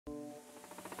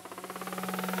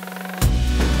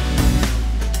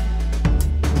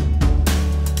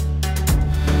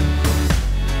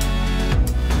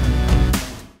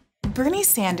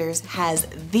Sanders has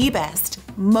the best,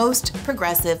 most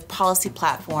progressive policy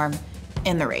platform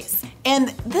in the race. And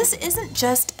this isn't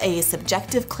just a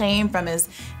subjective claim from his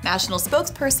national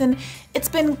spokesperson, it's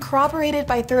been corroborated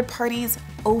by third parties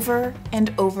over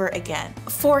and over again.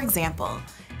 For example,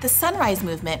 the Sunrise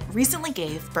Movement recently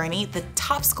gave Bernie the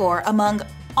top score among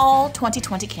all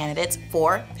 2020 candidates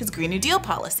for his Green New Deal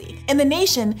policy. In The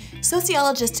Nation,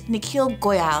 sociologist Nikhil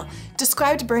Goyal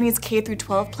described Bernie's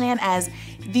K-12 plan as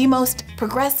the most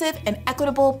progressive and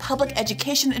equitable public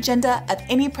education agenda of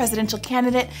any presidential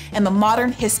candidate in the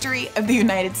modern history of the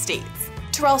United States.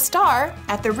 Terrell Starr,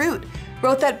 at The Root,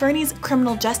 wrote that Bernie's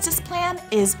criminal justice plan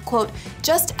is, quote,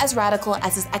 just as radical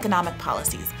as his economic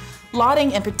policies,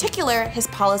 lauding in particular his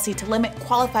policy to limit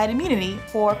qualified immunity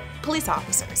for police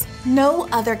officers. No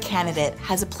other candidate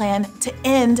has a plan to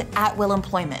end at-will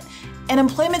employment, an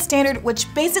employment standard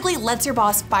which basically lets your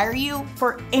boss fire you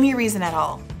for any reason at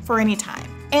all, for any time.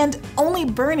 And only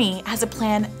Bernie has a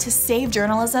plan to save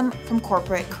journalism from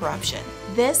corporate corruption.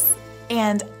 This,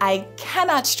 and I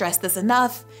cannot stress this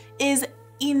enough, is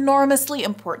enormously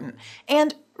important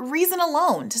and reason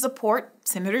alone to support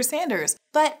Senator Sanders.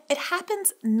 But it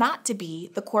happens not to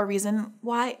be the core reason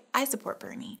why I support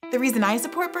Bernie. The reason I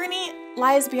support Bernie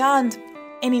lies beyond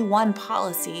any one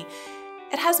policy.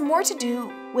 It has more to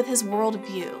do with his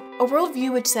worldview. A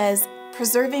worldview which says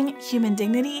preserving human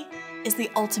dignity is the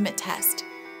ultimate test,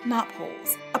 not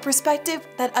polls. A perspective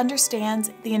that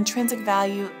understands the intrinsic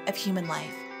value of human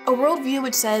life. A worldview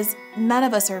which says none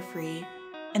of us are free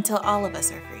until all of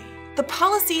us are free. The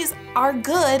policies are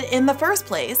good in the first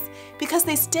place because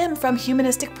they stem from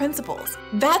humanistic principles.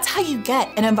 That's how you get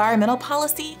an environmental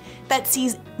policy that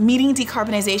sees meeting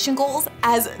decarbonization goals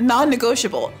as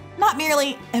non-negotiable, not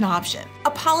merely an option.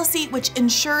 A policy which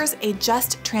ensures a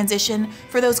just transition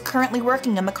for those currently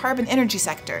working in the carbon energy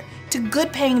sector to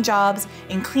good-paying jobs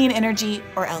in clean energy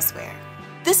or elsewhere.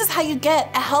 This is how you get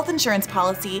a health insurance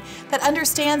policy that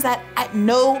understands that at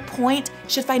no point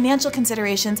should financial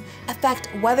considerations affect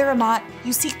whether or not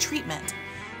you seek treatment,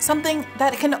 something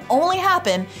that can only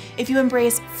happen if you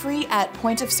embrace free at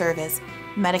point of service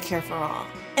Medicare for all.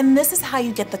 And this is how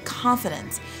you get the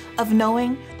confidence of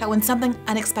knowing that when something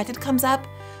unexpected comes up,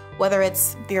 whether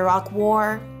it's the Iraq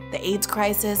War, the AIDS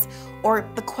crisis, or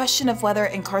the question of whether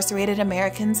incarcerated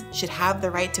Americans should have the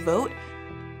right to vote,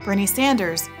 Bernie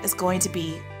Sanders is going to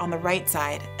be on the right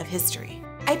side of history.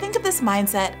 I think of this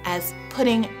mindset as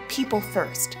putting people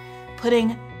first,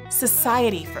 putting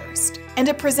society first, and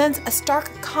it presents a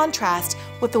stark contrast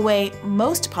with the way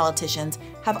most politicians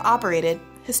have operated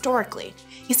historically.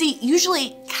 You see,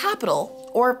 usually capital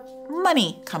or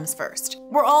money comes first.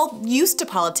 We're all used to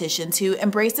politicians who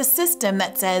embrace a system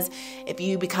that says if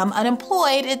you become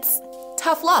unemployed, it's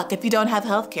tough luck if you don't have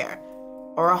healthcare,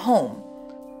 or a home,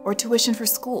 or tuition for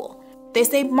school. They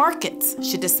say markets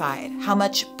should decide how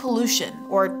much pollution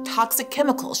or toxic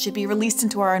chemicals should be released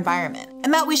into our environment,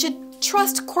 and that we should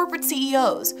trust corporate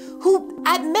CEOs who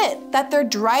admit that their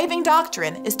driving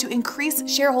doctrine is to increase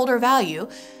shareholder value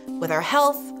with our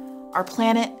health, our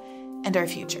planet, and our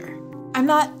future. I'm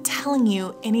not telling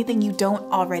you anything you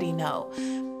don't already know.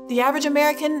 The average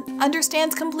American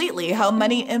understands completely how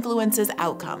money influences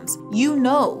outcomes. You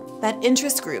know that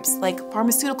interest groups like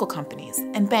pharmaceutical companies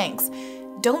and banks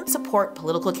don't support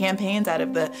political campaigns out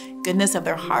of the goodness of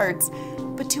their hearts,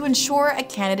 but to ensure a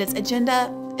candidate's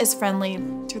agenda is friendly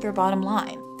to their bottom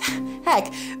line.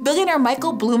 Heck, billionaire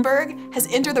Michael Bloomberg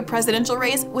has entered the presidential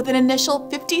race with an initial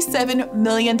 $57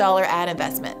 million ad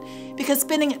investment, because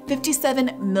spending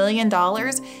 $57 million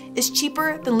is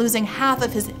cheaper than losing half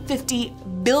of his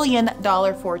 $50 billion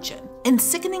fortune. And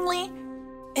sickeningly,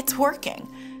 it's working.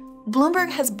 Bloomberg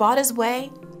has bought his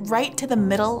way right to the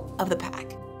middle of the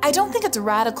pack. I don't think it's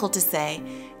radical to say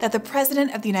that the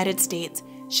President of the United States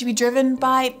should be driven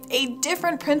by a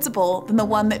different principle than the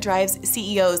one that drives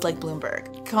CEOs like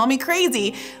Bloomberg. Call me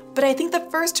crazy, but I think the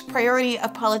first priority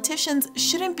of politicians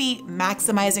shouldn't be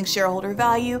maximizing shareholder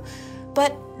value,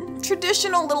 but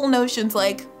traditional little notions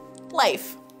like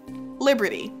life,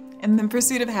 liberty, and the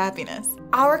pursuit of happiness.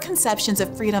 Our conceptions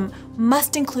of freedom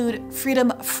must include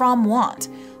freedom from want,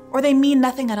 or they mean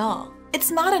nothing at all.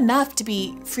 It's not enough to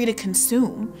be free to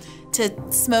consume,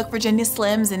 to smoke Virginia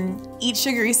Slims and eat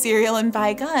sugary cereal and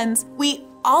buy guns. We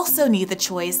also need the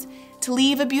choice to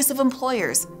leave abusive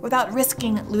employers without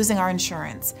risking losing our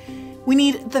insurance. We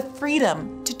need the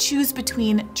freedom to choose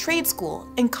between trade school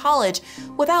and college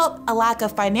without a lack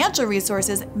of financial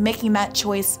resources making that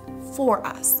choice for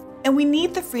us. And we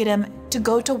need the freedom to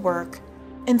go to work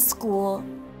and school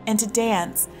and to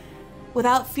dance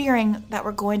without fearing that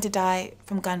we're going to die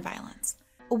from gun violence.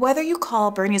 Whether you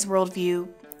call Bernie's worldview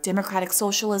democratic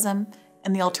socialism,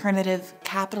 and the alternative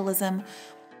capitalism,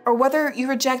 or whether you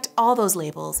reject all those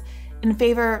labels in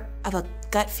favor of a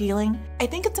gut feeling, I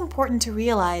think it's important to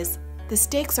realize the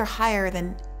stakes are higher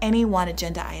than any one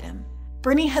agenda item.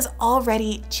 Bernie has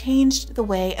already changed the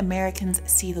way Americans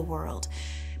see the world,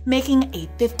 making a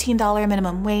 $15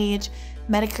 minimum wage,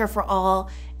 Medicare for all,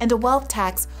 and a wealth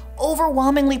tax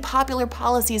overwhelmingly popular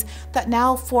policies that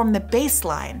now form the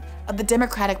baseline of the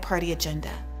Democratic Party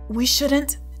agenda. We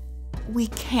shouldn't, we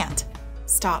can't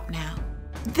stop now.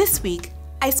 This week,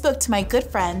 I spoke to my good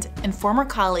friend and former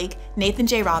colleague, Nathan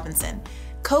J. Robinson,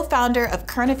 co-founder of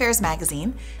Current Affairs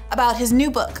magazine, about his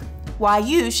new book, Why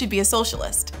You Should Be a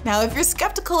Socialist. Now, if you're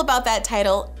skeptical about that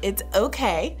title, it's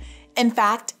okay. In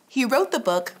fact, he wrote the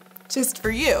book just for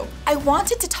you. I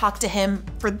wanted to talk to him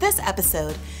for this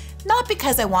episode, not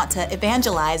because I want to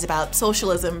evangelize about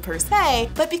socialism per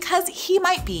se, but because he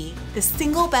might be the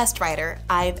single best writer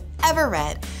I've ever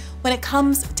read when it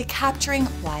comes to capturing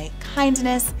why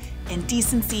kindness and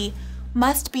decency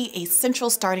must be a central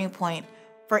starting point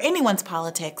for anyone's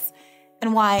politics,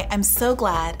 and why I'm so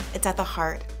glad it's at the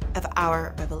heart of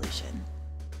our revolution.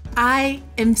 I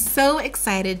am so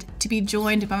excited to be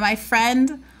joined by my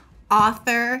friend,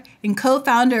 author, and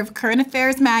co-founder of Current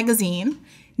Affairs magazine,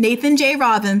 Nathan J.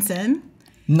 Robinson.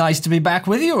 Nice to be back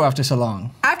with you after so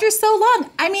long. After so long.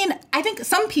 I mean, I think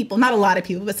some people, not a lot of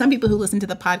people, but some people who listen to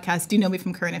the podcast do know me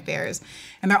from Current Affairs.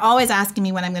 And they're always asking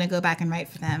me when I'm going to go back and write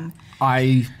for them.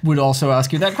 I would also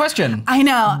ask you that question. I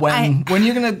know. When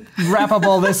you're going to wrap up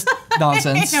all this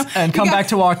nonsense and come back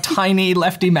to our tiny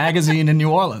lefty magazine in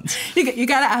New Orleans. You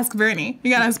got to ask Bernie.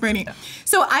 You got to ask Bernie.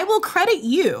 So I will credit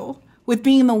you with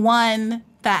being the one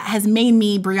that has made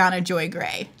me Briahna Joy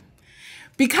Gray.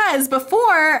 Because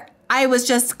before, I was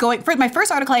just going, my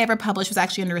first article I ever published was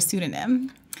actually under a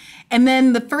pseudonym. And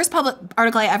then the first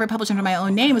article I ever published under my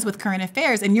own name was with Current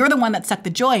Affairs, and you're the one that stuck the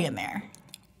joy in there.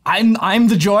 I'm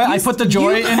the joy. I put the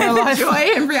joy in your life.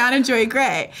 Joy and Briahna Joy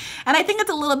Gray. And I think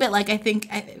it's a little bit like,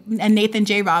 and Nathan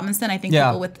J. Robinson, I think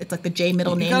people with, it's like the J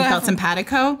middle name felt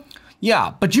simpatico.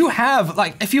 Yeah, but you have,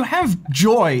 if you have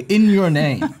joy in your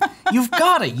name, you've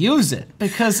got to use it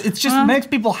because it just makes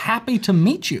people happy to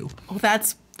meet you. Well,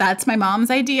 that's my mom's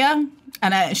idea.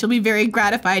 And she'll be very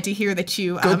gratified to hear that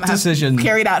you have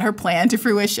carried out her plan to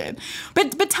fruition.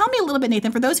 But tell me a little bit,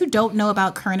 Nathan, for those who don't know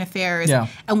about Current Affairs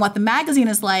and what the magazine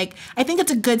is like, I think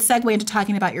it's a good segue into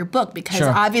talking about your book because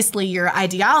obviously your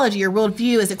ideology, your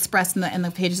worldview is expressed in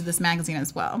the pages of this magazine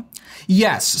as well.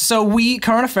 Yes, so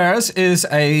Current Affairs is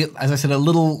as I said, a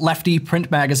little lefty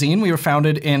print magazine. We were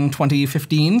founded in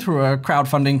 2015 through a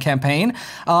crowdfunding campaign.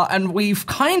 And we've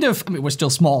we're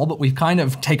still small, but we've kind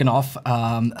of taken off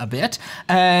a bit.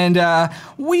 And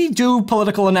we do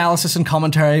political analysis and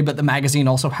commentary, but the magazine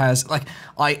also has,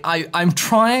 I'm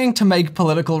trying to make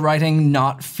political writing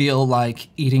not feel like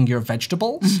eating your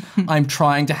vegetables. I'm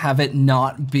trying to have it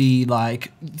not be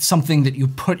like something that you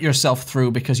put yourself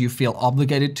through because you feel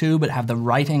obligated to, but have the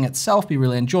writing itself be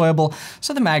really enjoyable.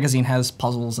 So the magazine has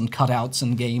puzzles and cutouts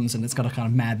and games, and it's got a kind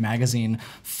of Mad Magazine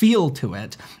feel to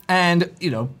it. And,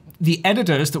 the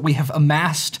editors that we have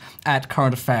amassed at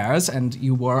Current Affairs, and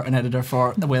you were an editor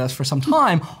with us for some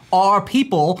time, are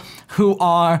people who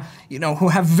are, who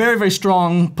have very, very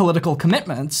strong political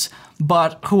commitments,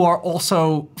 but who are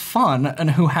also fun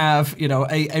and who have,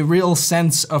 a real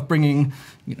sense of bringing,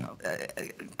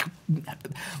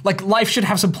 life should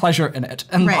have some pleasure in it,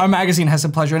 and our magazine has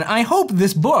some pleasure in it. And I hope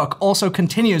this book also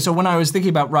continues. So when I was thinking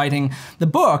about writing the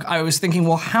book, I was thinking,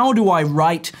 well, how do I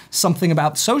write something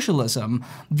about socialism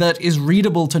that is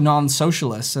readable to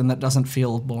non-socialists and that doesn't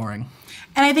feel boring?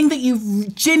 And I think that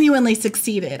you've genuinely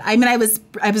succeeded. I mean, I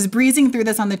was breezing through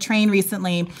this on the train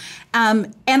recently,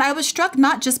 and I was struck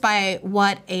not just by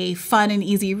what a fun and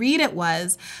easy read it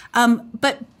was,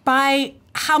 but by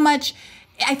how much.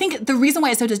 I think the reason why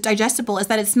it's so digestible is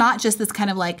that it's not just this kind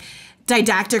of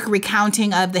didactic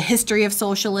recounting of the history of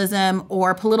socialism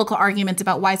or political arguments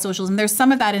about why socialism. There's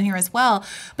some of that in here as well,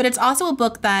 but it's also a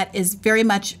book that is very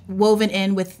much woven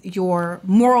in with your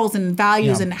morals and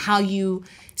values and how you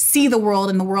see the world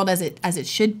and the world as it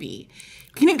should be.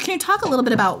 Can you talk a little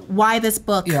bit about why this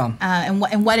book and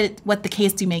what the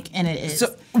case you make in it is?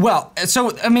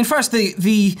 So I mean, first,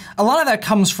 a lot of that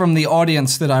comes from the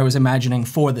audience that I was imagining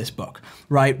for this book,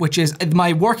 right? Which is,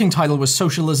 my working title was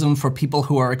Socialism for People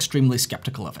Who Are Extremely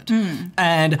Skeptical of It.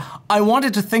 And I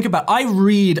wanted to think about, I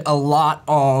read a lot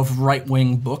of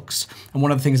right-wing books, and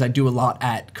one of the things I do a lot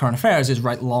at Current Affairs is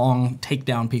write long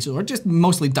takedown pieces, or just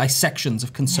mostly dissections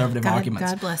of conservative arguments.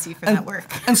 God bless you for that work.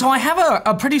 And so I have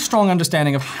a pretty strong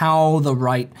understanding of how the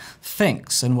right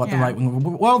thinks and what the right-wing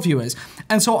worldview is.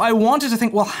 And so I wanted to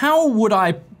think, well, how would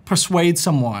I persuade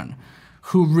someone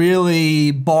who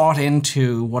really bought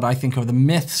into what I think are the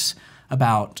myths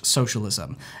about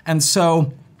socialism. And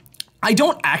so I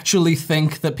don't actually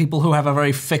think that people who have a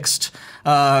very fixed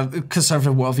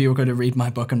conservative worldview are going to read my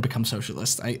book and become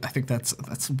socialists. I think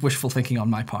that's wishful thinking on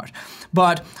my part.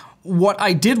 But what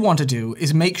I did want to do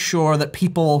is make sure that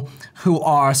people who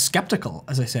are skeptical,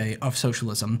 as I say, of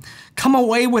socialism, come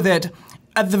away with it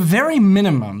at the very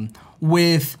minimum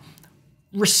with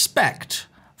respect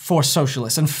for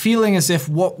socialists and feeling as if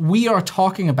what we are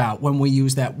talking about when we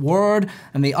use that word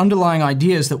and the underlying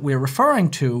ideas that we're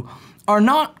referring to are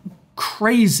not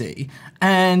crazy,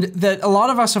 and that a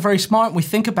lot of us are very smart. We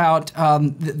think about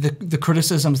the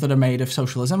criticisms that are made of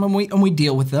socialism, and we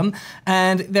deal with them.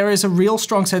 And there is a real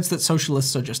strong sense that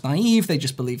socialists are just naive. They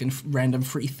just believe in random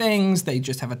free things. They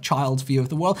just have a child's view of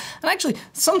the world. And actually,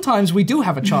 sometimes we do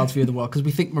have a child's view of the world because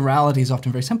we think morality is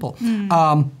often very simple.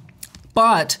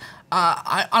 But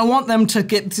I want them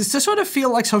to sort of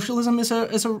feel like socialism is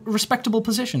a respectable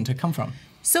position to come from.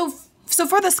 So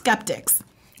for the skeptics,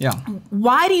 yeah.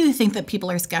 Why do you think that people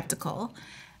are skeptical?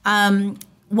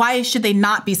 Why should they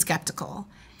not be skeptical?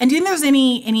 And do you think there's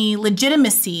any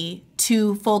legitimacy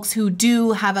to folks who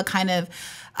do have a kind of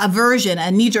aversion, a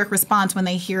knee-jerk response when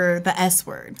they hear the S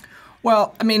word?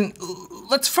 Well, I mean,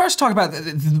 let's first talk about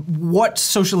what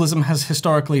socialism has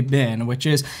historically been, which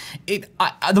is,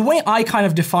 the way I kind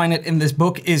of define it in this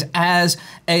book is as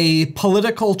a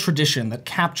political tradition that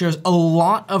captures a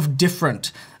lot of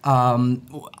different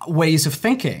ways of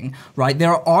thinking, right?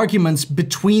 There are arguments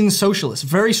between socialists,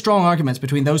 very strong arguments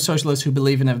between those socialists who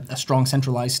believe in a strong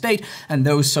centralized state and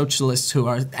those socialists who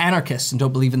are anarchists and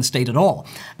don't believe in the state at all.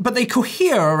 But they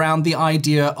cohere around the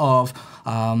idea of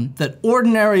that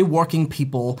ordinary working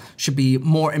people should be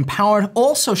more empowered.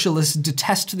 All socialists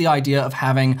detest the idea of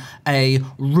having a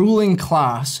ruling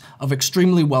class of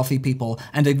extremely wealthy people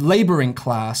and a laboring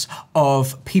class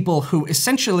of people who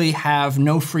essentially have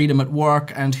no freedom at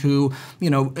work and who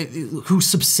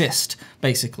subsist,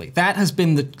 basically. That has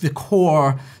been the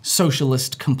core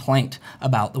socialist complaint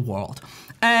about the world.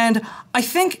 And I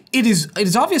think it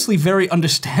is obviously very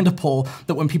understandable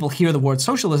that when people hear the word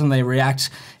socialism, they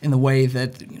react in the way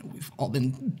that we've all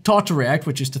been taught to react,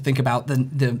 which is to think about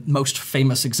the most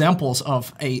famous examples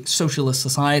of a socialist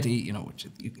society, which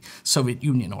is the Soviet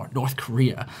Union or North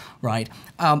Korea, right?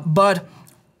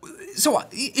 So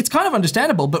it's kind of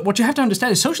understandable, but what you have to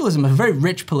understand is socialism is a very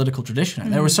rich political tradition.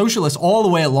 And there were socialists all the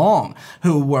way along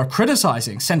who were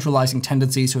criticizing centralizing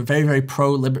tendencies, who were very, very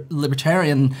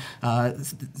pro-libertarian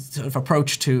sort of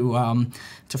approach to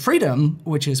freedom,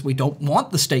 which is we don't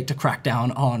want the state to crack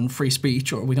down on free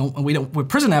speech, or we're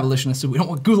prison abolitionists, so we don't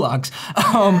want gulags.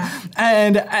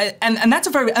 And that's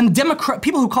a very, and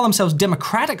people who call themselves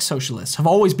democratic socialists have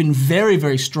always been very,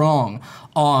 very strong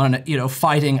on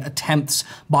fighting attempts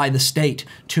by the state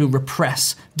to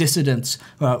repress dissidents,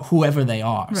 whoever they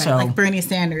are. Right, so, like Bernie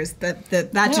Sanders, that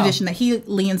tradition that he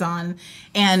leans on,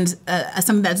 and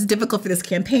something that's difficult for this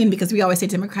campaign because we always say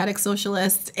democratic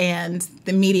socialists, and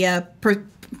the media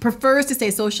prefers to say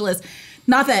socialist.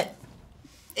 Not that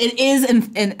it is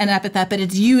an epithet, but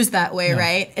it's used that way,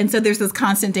 right? And so there's this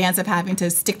constant dance of having to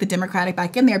stick the democratic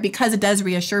back in there because it does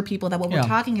reassure people that what we're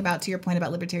talking about, to your point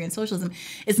about libertarian socialism,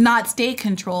 is not state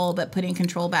control, but putting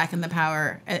control back in the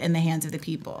power in the hands of the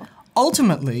people.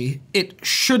 Ultimately, it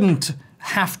shouldn't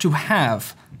have to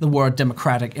have the word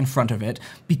democratic in front of it,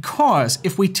 because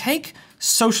if we take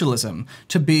socialism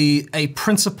to be a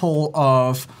principle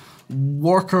of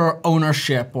worker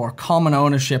ownership or common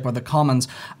ownership or the commons,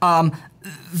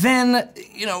 then,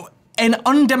 an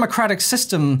undemocratic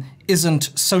system isn't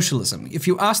socialism. If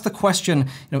you ask the question,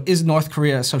 is North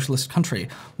Korea a socialist country?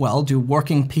 Well, do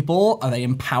working people, are they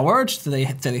empowered? Do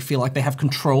they feel like they have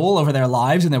control over their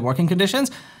lives and their working conditions?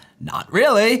 Not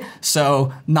really,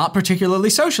 so not particularly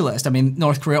socialist. I mean,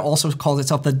 North Korea also calls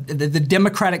itself the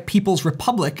Democratic People's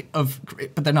Republic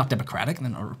but they're not democratic, they're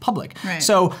not a republic. Right.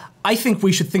 So I think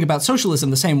we should think about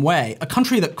socialism the same way. A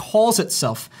country that calls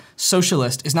itself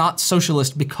socialist is not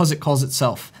socialist because it calls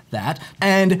itself that.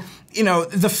 And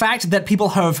the fact that people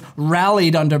have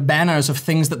rallied under banners of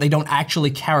things that they don't actually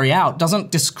carry out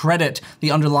doesn't discredit the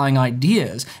underlying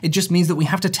ideas. It just means that we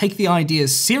have to take the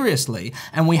ideas seriously,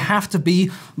 and we have to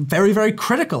be very, very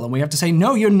critical, and we have to say,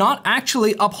 no, you're not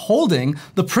actually upholding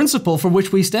the principle for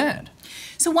which we stand.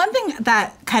 So one thing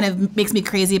that kind of makes me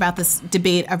crazy about this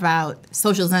debate about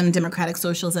socialism, democratic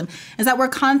socialism, is that we're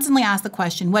constantly asked the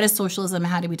question, what is socialism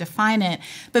and how do we define it?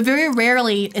 But very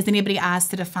rarely is anybody asked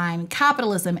to define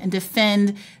capitalism and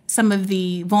defend some of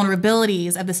the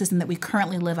vulnerabilities of the system that we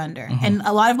currently live under. And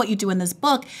a lot of what you do in this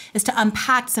book is to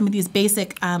unpack some of these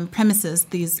basic premises.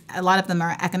 A lot of them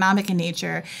are economic in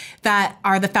nature, that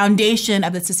are the foundation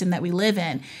of the system that we live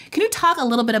in. Can you talk a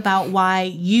little bit about why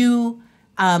you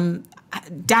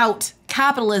doubt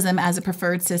capitalism as a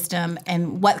preferred system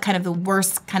and what kind of the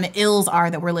worst kind of ills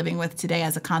are that we're living with today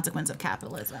as a consequence of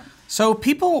capitalism? So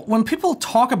when people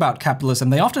talk about capitalism,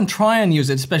 they often try and use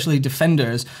it, especially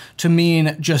defenders, to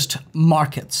mean just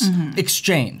markets,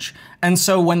 exchange. And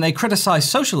so when they criticize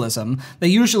socialism, they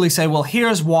usually say, well,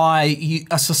 here's why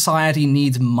a society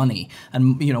needs money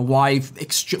and why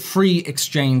free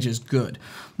exchange is good.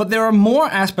 But there are more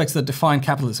aspects that define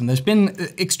capitalism. There's been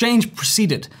exchange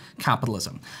preceded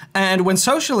capitalism. And when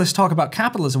socialists talk about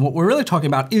capitalism, what we're really talking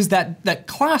about is that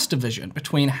class division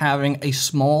between having a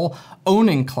small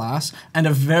owning class and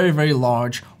a very, very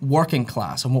large working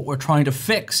class. And what we're trying to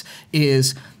fix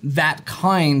is that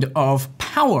kind of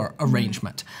power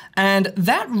arrangement. And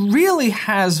that really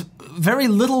has very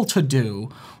little to do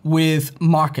with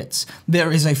markets.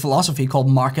 There is a philosophy called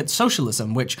market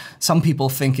socialism, which some people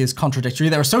think is contradictory.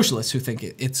 There are socialists who think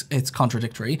it's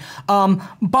contradictory.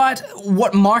 But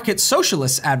what market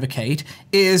socialists advocate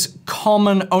is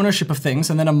common ownership of things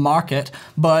and then a market.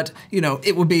 But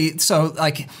it would be so,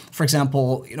 like, for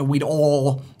example, we'd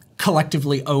all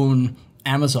collectively own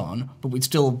Amazon, but we'd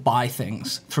still buy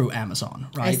things through Amazon,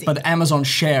 right? But Amazon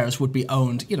shares would be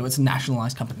owned, it's a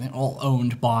nationalized company, they're all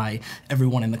owned by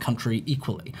everyone in the country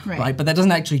equally, right? But that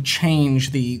doesn't actually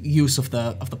change the use of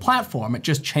the platform. It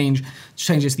just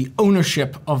changes the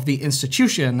ownership of the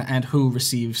institution and who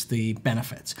receives the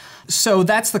benefits. So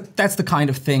that's the kind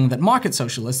of thing that market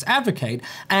socialists advocate.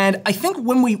 And I think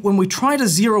when we try to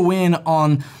zero in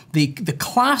on the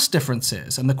class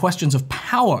differences and the questions of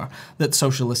power that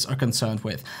socialists are concerned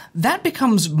with, that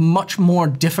becomes much more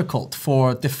difficult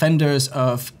for defenders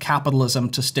of capitalism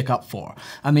to stick up for.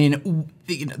 I mean,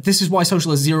 this is why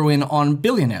socialists zero in on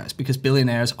billionaires, because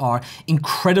billionaires are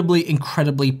incredibly,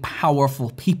 incredibly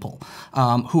powerful people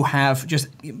who have just,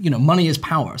 money is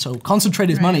power. So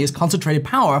concentrated money is concentrated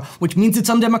power, which means it's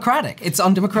undemocratic. It's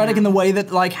undemocratic in the way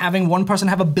that, like, having one person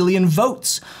have 1 billion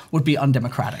votes would be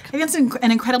undemocratic. I think that's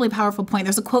an incredibly powerful point.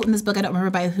 There's a quote in this book, I don't remember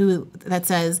by who, that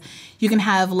says, you can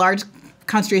have large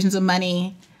concentrations of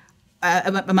money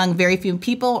among very few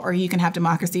people, or you can have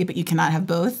democracy, but you cannot have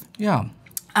both. Yeah.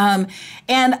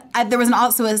 There was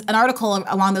also an article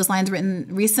along those lines written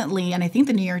recently, and I think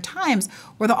the New York Times,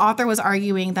 where the author was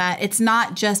arguing that it's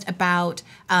not just about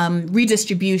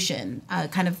redistribution,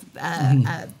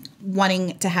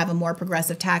 wanting to have a more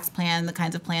progressive tax plan, the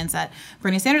kinds of plans that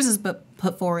Bernie Sanders has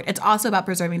put forward. It's also about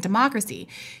preserving democracy,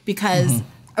 because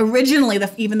originally,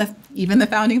 even the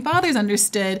founding fathers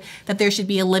understood that there should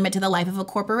be a limit to the life of a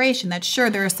corporation. That sure,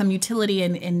 there is some utility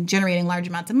in generating large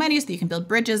amounts of money so that you can build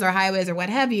bridges or highways or what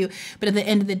have you. But at the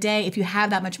end of the day, if you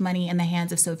have that much money in the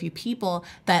hands of so few people,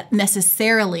 that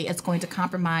necessarily it's going to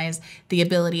compromise the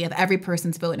ability of every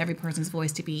person's vote and every person's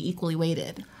voice to be equally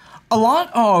weighted. A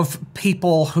lot of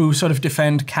people who sort of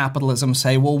defend capitalism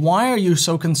say, well, why are you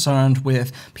so concerned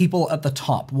with people at the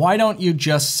top? Why don't you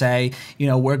just say,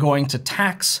 we're going to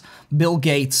tax Bill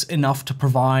Gates enough to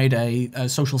provide a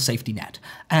social safety net,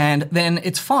 and then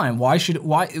it's fine. Why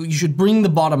you should bring the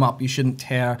bottom up? You shouldn't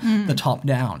tear the top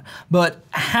down. But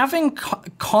having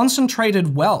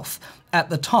concentrated wealth at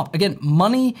the top, again,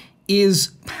 money is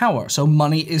power. So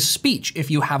money is speech.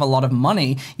 If you have a lot of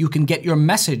money, you can get your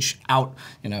message out,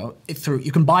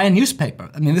 you can buy a newspaper.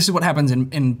 I mean, this is what happens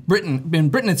in Britain. In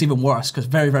Britain, it's even worse because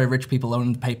very, very rich people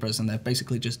own the papers and they're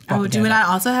basically just propaganda. Oh, do we not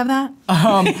also have that?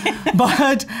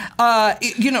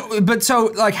 But so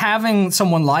like having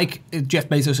someone like Jeff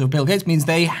Bezos or Bill Gates means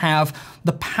they have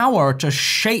the power to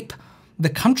shape the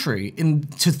country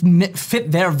to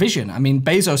fit their vision. I mean,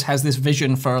 Bezos has this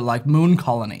vision for like moon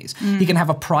colonies. He can have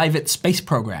a private space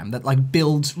program that like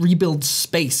rebuilds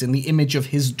space in the image of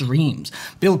his dreams.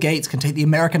 Bill Gates can take the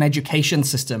American education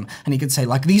system and he could say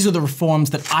like, these are the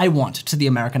reforms that I want to the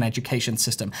American education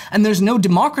system. And there's no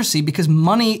democracy because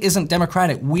money isn't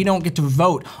democratic. We don't get to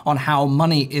vote on how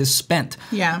money is spent.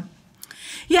 Yeah.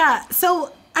 Yeah,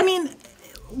 so, I mean,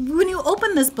 when you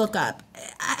open this book up,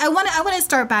 I want to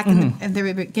start back in the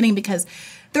very beginning, because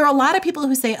there are a lot of people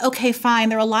who say, okay, fine,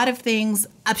 there are a lot of things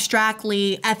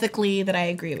abstractly, ethically that I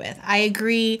agree with. I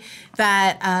agree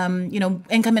that,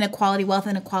 income inequality, wealth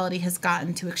inequality has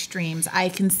gotten to extremes. I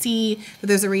can see that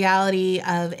there's a reality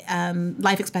of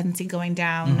life expectancy going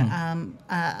down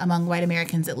among white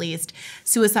Americans, at least.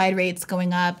 Suicide rates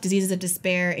going up, diseases of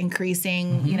despair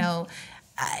increasing,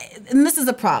 and this is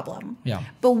a problem. Yeah.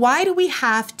 But why do we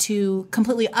have to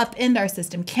completely upend our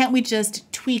system? Can't we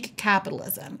just tweak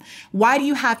capitalism? Why do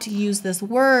you have to use this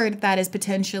word that is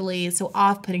potentially so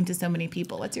off-putting to so many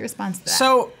people? What's your response to that?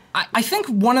 So I think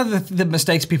one of the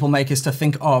mistakes people make is to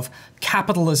think of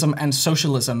capitalism and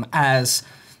socialism as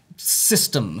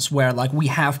systems where like we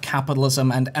have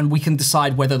capitalism and we can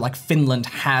decide whether like Finland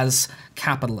has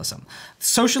capitalism.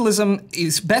 Socialism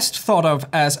is best thought of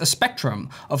as a spectrum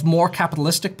of more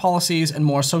capitalistic policies and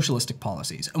more socialistic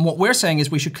policies. And what we're saying is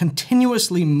we should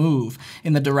continuously move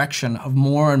in the direction of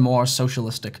more and more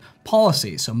socialistic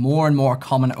policies. So more and more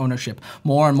common ownership,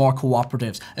 more and more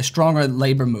cooperatives, a stronger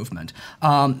labor movement,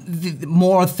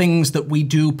 more things that we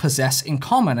do possess in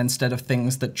common instead of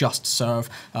things that just serve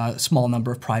a small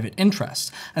number of private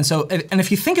interests. And so, and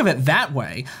if you think of it that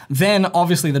way, then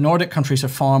obviously the Nordic countries are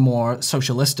far more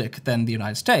socialistic than the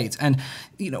United States. And,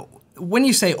 when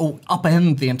you say, oh,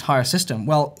 upend the entire system,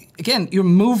 well, again, you're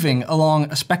moving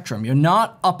along a spectrum. You're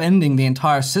not upending the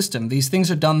entire system. These things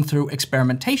are done through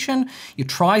experimentation. You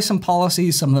try some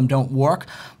policies, some of them don't work.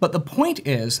 But the point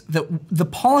is that the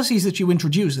policies that you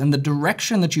introduce and the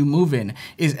direction that you move in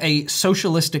is a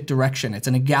socialistic direction. It's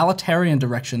an egalitarian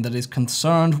direction that is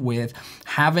concerned with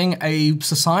having a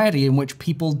society in which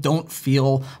people don't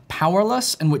feel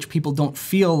powerless, in which people don't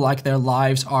feel like their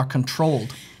lives are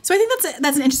controlled. So I think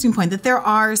that's an interesting point, that there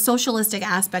are socialistic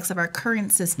aspects of our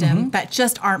current system that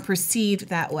just aren't perceived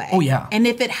that way. Oh, yeah. And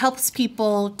if it helps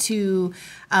people to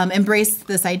embrace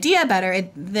this idea better,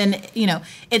 then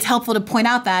it's helpful to point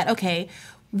out that, okay,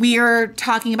 we're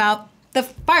talking about the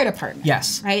fire department.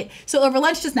 Yes. Right? So over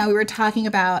lunch just now, we were talking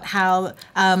about how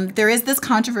there is this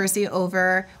controversy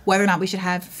over whether or not we should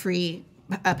have free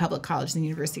public colleges and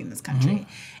universities in this country.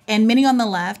 And many on the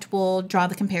left will draw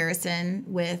the comparison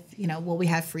with, will we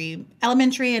have free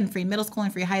elementary and free middle school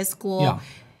and free high school? Yeah.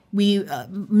 The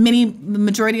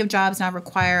majority of jobs now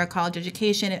require a college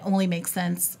education. It only makes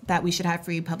sense that we should have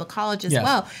free public college as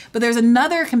well. But there's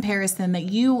another comparison that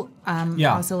you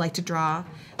also like to draw.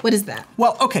 What is that?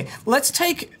 Well, okay, let's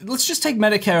just take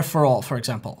Medicare for all, for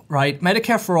example, right?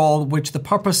 Medicare for all, which the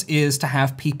purpose is to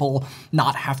have people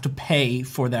not have to pay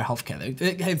for their healthcare.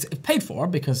 It's paid for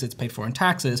because it's paid for in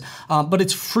taxes, but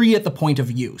it's free at the point of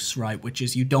use, right? Which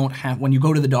is when you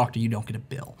go to the doctor, you don't get a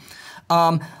bill.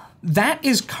 That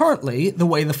is currently the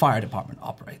way the fire department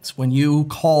operates. When you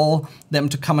call them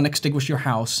to come and extinguish your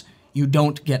house, you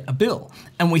don't get a bill.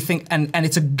 And we think, and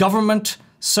it's a government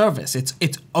service.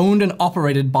 It's owned and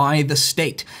operated by the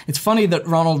state. It's funny that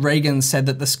Ronald Reagan said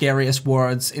that the scariest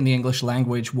words in the English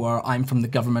language were, "I'm from the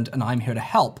government and I'm here to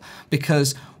help,"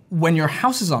 because when your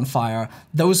house is on fire,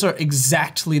 those are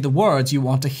exactly the words you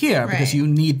want to hear because you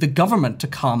need the government to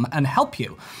come and help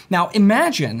you. Now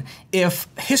imagine if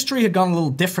history had gone a little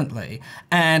differently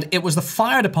and it was the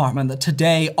fire department that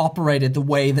today operated the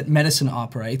way that medicine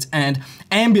operates, and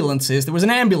ambulances, there was an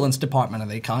ambulance department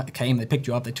and they came, they picked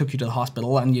you up, they took you to the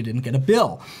hospital and you didn't get a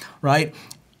bill, right?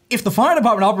 If the fire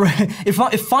department operated, if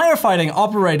firefighting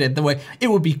operated the way, it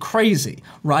would be crazy,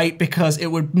 right? Because it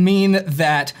would mean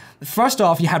that, first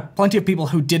off, you had plenty of people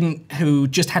who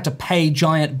just had to pay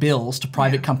giant bills to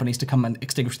private companies to come and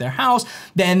extinguish their house.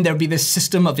 Then there'd be this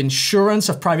system of insurance,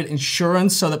 of private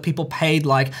insurance, so that people paid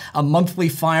like a monthly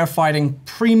firefighting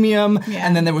premium.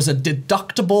 And then there was a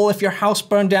deductible if your house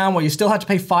burned down, where you still had to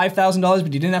pay $5,000,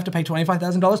 but you didn't have to pay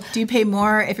 $25,000. Do you pay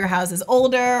more if your house is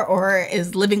older or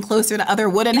is living closer to other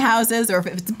wooden houses, or if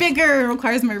it's bigger, it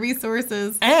requires more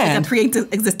resources? And it's a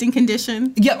pre-existing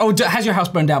condition. Yeah, has your house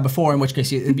burned down before, in which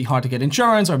case it'd be hard to get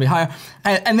insurance or it'd be higher.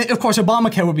 And then, of course,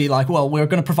 Obamacare would be like, well, we're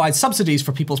going to provide subsidies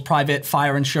for people's private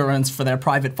fire insurance for their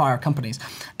private fire companies.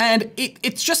 And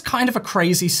it's just kind of a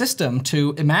crazy system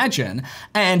to imagine.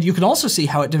 And you can also see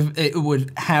how it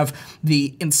would have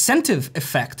the incentive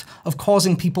effect of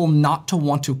causing people not to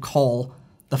want to call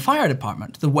the fire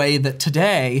department, the way that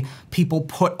today people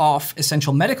put off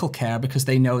essential medical care because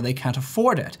they know they can't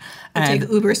afford it. And take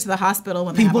Ubers to the hospital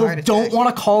when they have a heart attack. People don't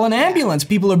want to call an ambulance.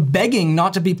 People are begging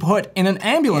not to be put in an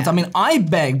ambulance. I mean, I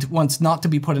begged once not to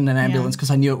be put in an ambulance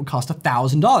because I knew it would cost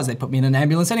 $1,000. They put me in an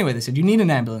ambulance anyway. They said, you need an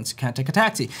ambulance, you can't take a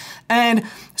taxi. And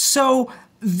so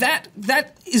that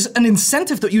is an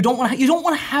incentive that you don't want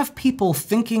to have people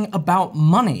thinking about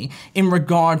money in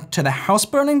regard to the house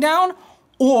burning down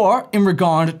or in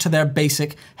regard to their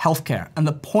basic healthcare. And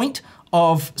the point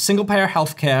of single-payer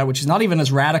healthcare, which is not even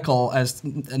as radical as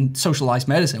socialized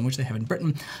medicine, which they have in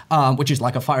Britain, which is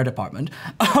like a fire department.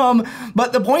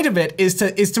 But the point of it is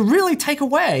to really take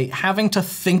away having to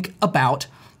think about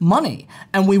money.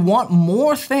 And we want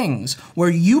more things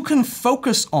where you can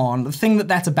focus on the thing that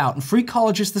that's about. And free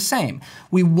college is the same.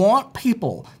 We want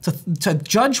people to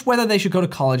judge whether they should go to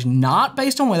college not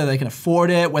based on whether they can afford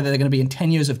it, whether they're going to be in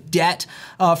 10 years of debt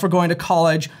for going to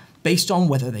college, based on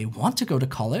whether they want to go to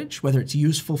college, whether it's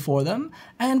useful for them,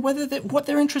 and what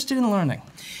they're interested in learning.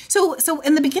 So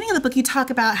in the beginning of the book, you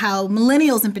talk about how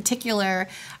millennials in particular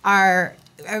are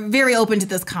very open to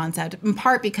this concept, in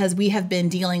part because we have been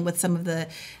dealing with some of the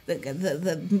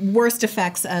worst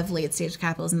effects of late-stage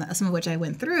capitalism, some of which I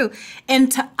went through.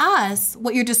 And to us,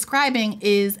 what you're describing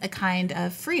is a kind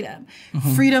of freedom.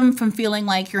 Mm-hmm. Freedom from feeling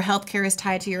like your healthcare is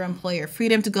tied to your employer.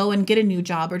 Freedom to go and get a new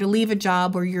job or to leave a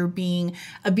job where you're being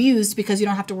abused because you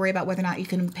don't have to worry about whether or not you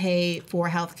can pay for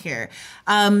healthcare.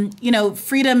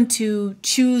 Freedom to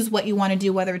choose what you want to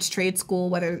do, whether it's trade school,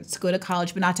 whether it's to go to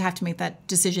college, but not to have to make that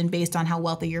decision based on how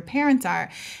wealthy your parents are.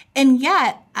 And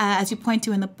yet, as you point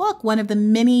to in the book, one of the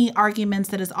many arguments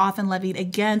that is often levied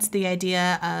against the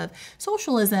idea of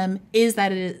socialism is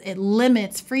that it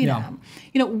limits freedom.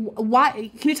 Yeah. Why?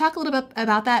 Can you talk a little bit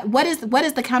about that? What is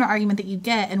the counter argument that you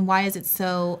get, and why is it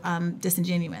so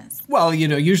disingenuous? Well,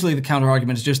 usually the counter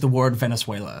argument is just the word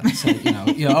Venezuela. So,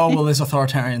 this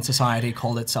authoritarian society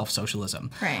called itself socialism.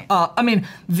 Right.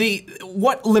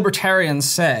 What libertarians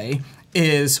say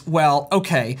is, well,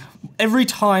 okay, every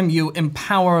time you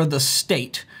empower the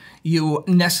state, you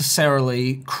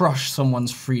necessarily crush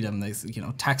someone's freedom.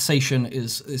 Taxation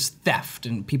is theft,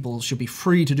 and people should be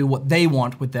free to do what they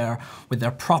want with their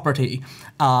property,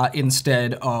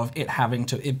 instead of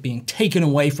it being taken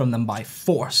away from them by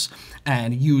force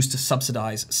and used to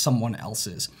subsidize someone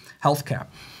else's healthcare.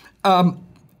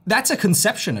 That's a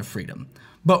conception of freedom.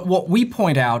 But what we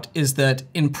point out is that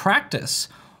in practice,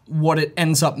 what it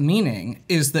ends up meaning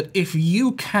is that if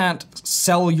you can't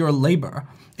sell your labor,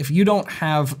 if you don't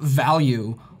have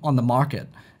value on the market,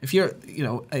 if you're,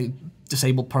 a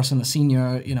disabled person, a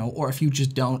senior, or if you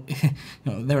just don't,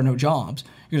 there are no jobs,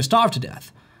 you're going to starve to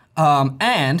death.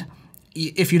 And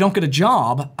if you don't get a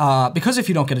job, because if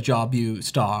you don't get a job, you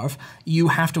starve, you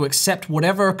have to accept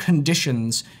whatever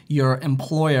conditions your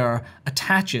employer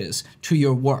attaches to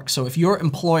your work. So if your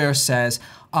employer says,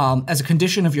 as a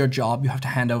condition of your job, you have to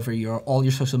hand over all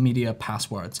your social media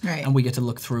passwords, right, and we get to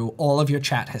look through all of your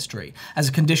chat history. As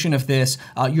a condition of this,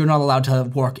 you're not allowed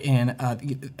to work in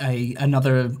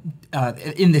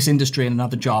in this industry in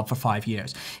another job for 5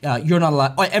 years. You're not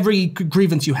allowed. Every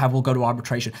grievance you have will go to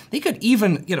arbitration. They could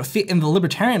even, in the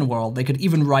libertarian world, they could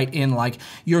even write in like,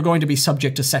 you're going to be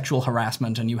subject to sexual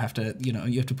harassment, and you have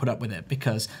to put up with it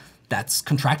because that's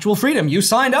contractual freedom. You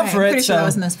signed up for it. I'm pretty sure that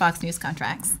was in those Fox News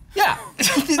contracts. Yeah.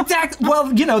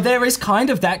 Well, there is kind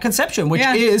of that conception, which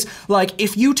is like,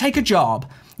 if you take a job,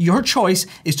 your choice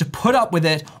is to put up with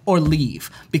it or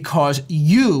leave because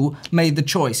you made the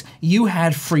choice. You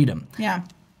had freedom. Yeah.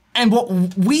 And what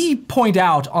we point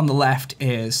out on the left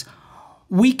is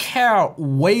we care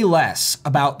way less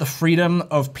about the freedom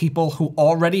of people who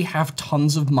already have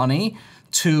tons of money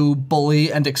to bully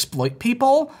and exploit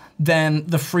people than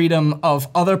the freedom of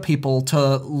other people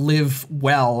to live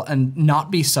well and not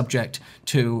be subject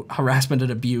to harassment and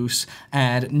abuse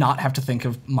and not have to think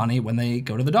of money when they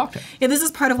go to the doctor. Yeah, this is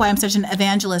part of why I'm such an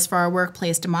evangelist for our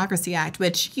Workplace Democracy Act,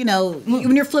 which,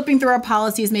 when you're flipping through our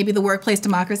policies, maybe the Workplace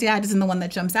Democracy Act isn't the one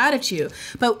that jumps out at you.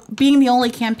 But being the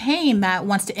only campaign that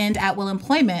wants to end at-will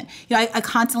employment, I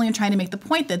constantly am trying to make the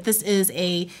point that this is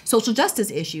a social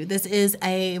justice issue. This is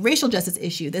a racial justice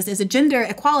issue. This is a gender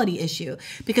equality issue.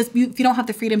 Because if you don't have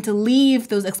the freedom to leave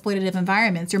those exploitative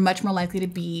environments, you're much more likely to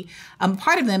be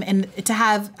part of them, and to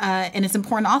have, and it's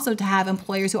important also to have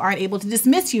employers who aren't able to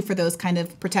dismiss you for those kind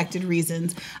of protected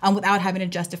reasons without having to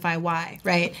justify why,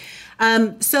 right?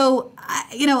 There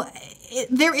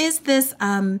is this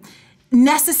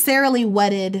necessarily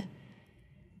wedded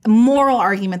moral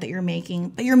argument that you're making,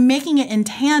 but you're making it in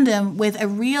tandem with a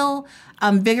real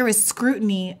vigorous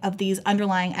scrutiny of these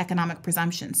underlying economic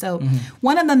presumptions. So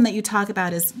one of them that you talk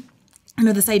about is,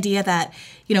 this idea that,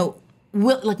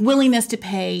 willingness to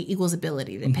pay equals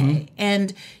ability to pay.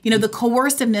 And, the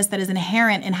coerciveness that is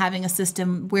inherent in having a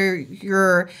system where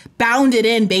you're bounded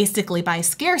in basically by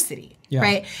scarcity,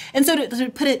 right? And so to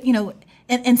put it,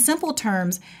 in simple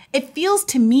terms, it feels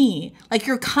to me like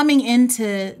you're coming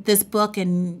into this book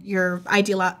and your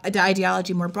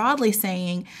ideology more broadly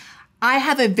saying, I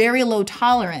have a very low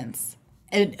tolerance,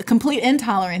 a complete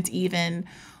intolerance even,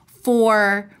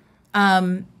 for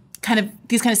kind of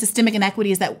these kind of systemic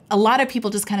inequities that a lot of people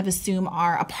just kind of assume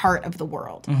are a part of the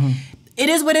world. It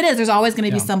is what it is. There's always going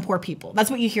to be some poor people. That's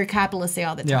what you hear capitalists say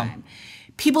all the time.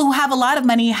 People who have a lot of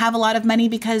money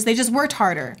because they just worked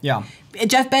harder.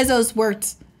 Jeff Bezos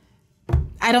worked,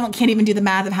 can't even do the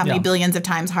math of how many billions of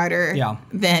times harder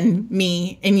than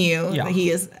me and you. He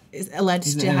is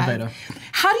alleged to have.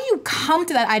 How do you come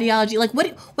to that ideology? Like,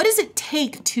 what does it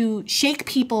take to shake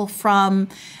people from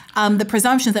the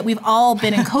presumptions that we've all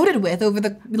been encoded with over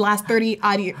the last 40,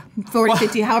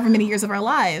 50, however many years of our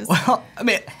lives? Well, I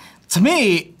mean, to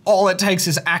me, all it takes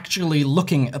is actually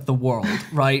looking at the world,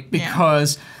 right?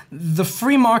 Because the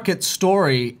free market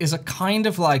story is a kind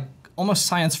of like almost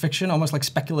science fiction, almost like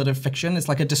speculative fiction. It's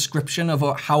like a description of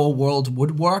how a world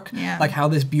would work, like how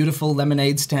this beautiful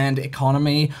lemonade stand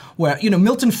economy where,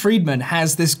 Milton Friedman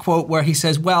has this quote where he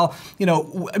says, well,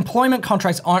 employment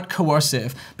contracts aren't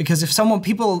coercive because if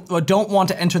people don't want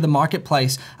to enter the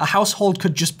marketplace, a household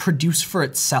could just produce for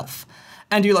itself.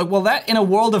 And you're like, well, that in a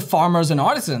world of farmers and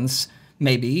artisans,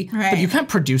 maybe, but you can't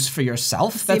produce for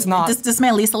yourself. That's not. Does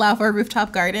my lease allow for a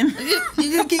rooftop garden?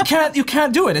 You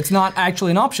can't do it. It's not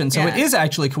actually an option. So it is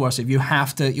actually coercive. You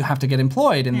have to get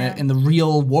employed in the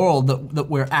real world that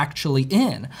we're actually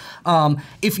in.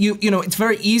 If it's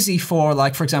very easy for,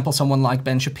 like, for example, someone like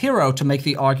Ben Shapiro to make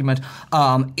the argument.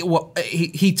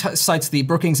 He cites the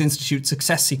Brookings Institute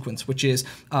success sequence, which is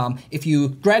if you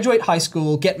graduate high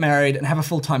school, get married, and have a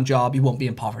full-time job, you won't be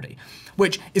in poverty.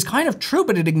 Which is kind of true,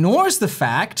 but it ignores the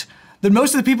fact that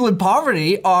most of the people in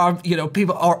poverty are,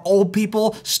 old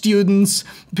people, students,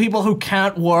 people who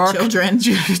can't work.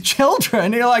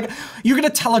 Children. You're like, you're gonna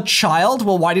tell a child,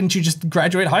 well, why didn't you just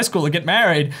graduate high school and get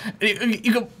married?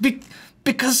 You go,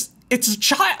 because it's a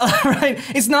child, right?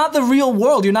 It's not the real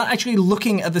world. You're not actually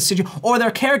looking at the situation. Or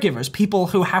they're caregivers, people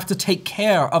who have to take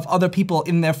care of other people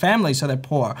in their family, so they're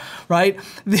poor, right?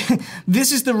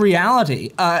 This is the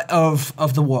reality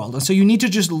of the world. And so you need to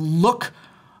just look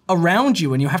around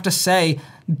you and you have to say,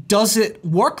 does it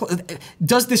work?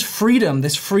 Does this freedom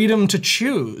to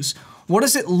choose, what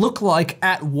does it look like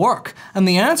at work? And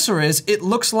the answer is, it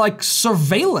looks like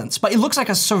surveillance, but it looks like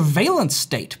a surveillance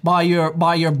state by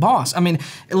your boss. I mean,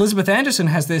 Elizabeth Anderson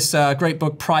has this great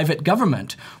book, Private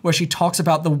Government, where she talks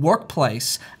about the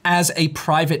workplace as a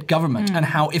private government and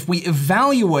how if we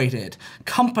evaluated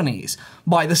companies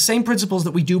by the same principles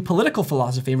that we do political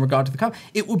philosophy in regard to the company,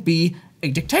 it would be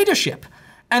a dictatorship.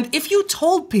 And if you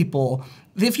gave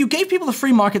people the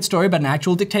free market story about an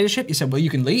actual dictatorship, you said, well, you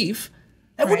can leave.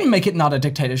 That wouldn't make it not a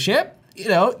dictatorship.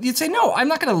 You'd say, no, I'm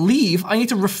not going to leave. I need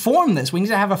to reform this. We need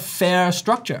to have a fair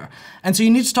structure. And so you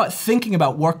need to start thinking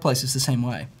about workplaces the same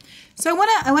way. So I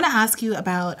want to ask you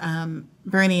about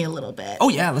Bernie a little bit. Oh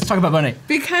yeah, let's talk about Bernie.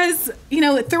 Because,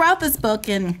 throughout this book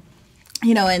and,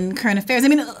 in current affairs, I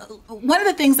mean, one of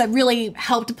the things that really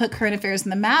helped to put current affairs on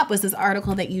the map was this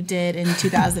article that you did in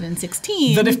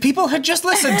 2016. That if people had just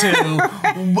listened to,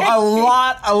 a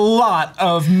lot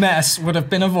of mess would have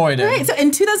been avoided. Right. So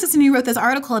in 2016, you wrote this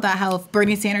article about how if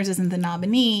Bernie Sanders isn't the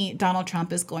nominee, Donald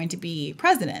Trump is going to be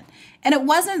president. And it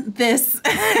wasn't this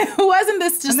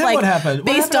just like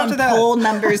based on poll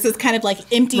numbers, this kind of like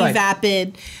empty,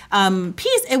 vapid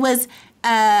piece. It was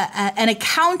an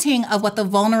accounting of what the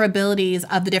vulnerabilities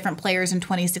of the different players in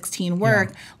 2016 were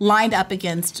lined up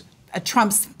against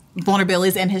Trump's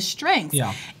vulnerabilities and his strengths.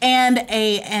 And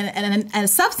a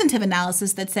substantive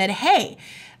analysis that said, hey,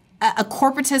 a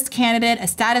corporatist candidate, a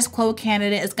status quo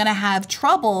candidate is going to have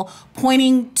trouble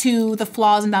pointing to the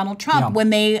flaws in Donald Trump when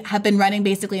they have been running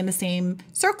basically in the same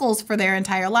circles for their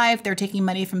entire life. They're taking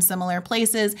money from similar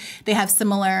places. They have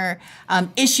similar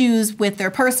issues with their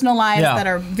personal lives that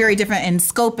are very different in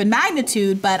scope and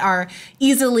magnitude, but are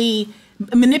easily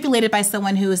manipulated by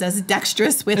someone who is as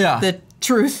dexterous with the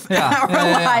truth or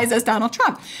lies as Donald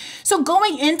Trump. So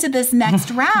going into this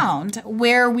next round,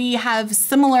 where we have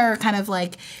similar kind of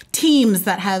like teams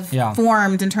that have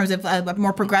formed in terms of a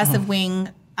more progressive wing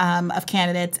of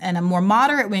candidates and a more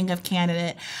moderate wing of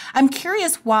candidate, I'm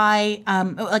curious why,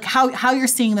 like how you're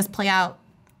seeing this play out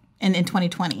in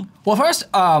 2020. Well, first,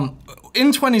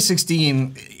 in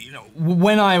 2016,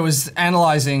 when I was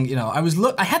analyzing,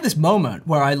 I had this moment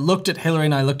where I looked at Hillary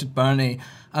and I looked at Bernie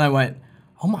and I went,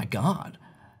 oh my God,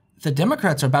 the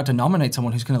Democrats are about to nominate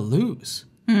someone who's going to lose.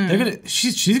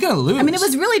 She's going to lose. I mean, it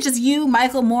was really just you,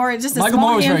 Michael Moore, just a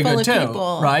small handful of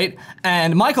people. Right?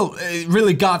 And Michael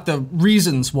really got the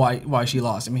reasons why she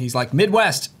lost. I mean, he's like,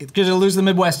 Midwest, it's going to lose the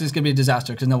Midwest, it's going to be a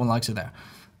disaster because no one likes her there.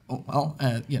 well,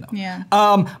 you know. Yeah.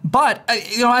 But,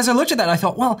 you know, as I looked at that, I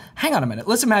thought, well, hang on a minute.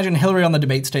 Let's imagine Hillary on the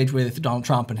debate stage with Donald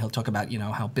Trump, and he'll talk about, you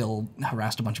know, how Bill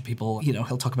harassed a bunch of people. You know,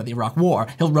 he'll talk about the Iraq War.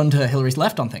 He'll run to Hillary's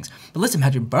left on things. But let's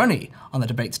imagine Bernie on the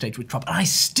debate stage with Trump. And I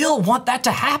still want that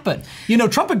to happen. You know,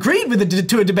 Trump agreed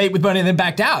to a debate with Bernie and then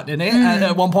backed out, didn't he,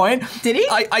 at one point? Did he?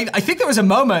 I think there was a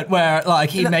moment where, like,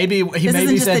 he maybe this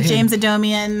isn't just the James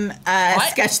Adomian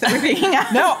sketch that we're thinking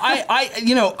of. No,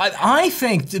 I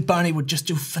think that Bernie would just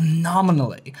do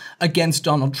phenomenally against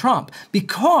Donald Trump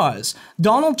because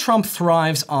Donald Trump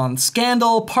thrives on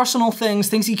scandal, personal things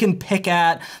he can pick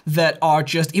at that are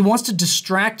just, he wants to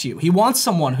distract you. He wants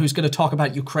someone who's going to talk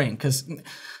about Ukraine because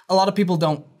a lot of people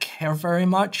don't care very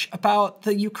much about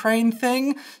the Ukraine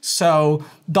thing. So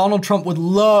Donald Trump would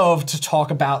love to talk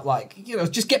about, like, you know,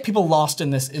 just get people lost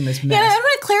in this mess. Yeah, I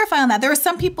want to clarify on that. There are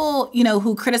some people, you know,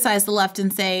 who criticize the left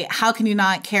and say, how can you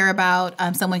not care about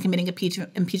someone committing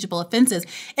impeachable offenses?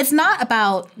 It's not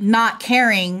about not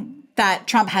caring that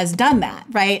Trump has done that,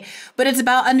 right? But it's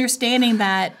about understanding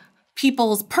that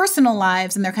people's personal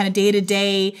lives and their kind of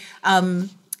day-to-day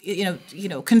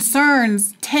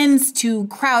concerns tends to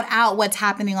crowd out what's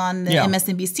happening on the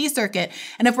MSNBC circuit.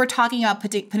 And if we're talking about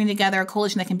putting together a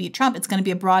coalition that can beat Trump, it's going to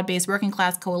be a broad-based working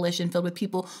class coalition filled with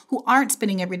people who aren't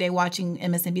spending every day watching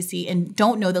MSNBC and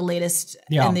don't know the latest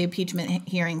in the impeachment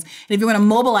hearings. And if you want to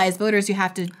mobilize voters, you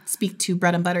have to speak to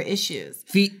bread and butter issues.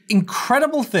 The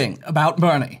incredible thing about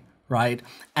Bernie, right?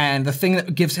 And the thing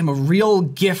that gives him a real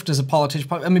gift as a politician,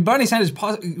 I mean, Bernie Sanders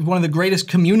is one of the greatest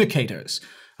communicators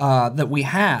that we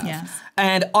have. Yes.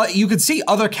 And you could see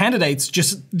other candidates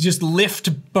just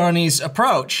lift Bernie's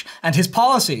approach and his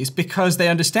policies because they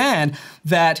understand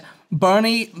that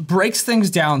Bernie breaks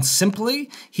things down simply.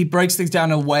 He breaks things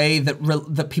down in a way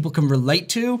that people can relate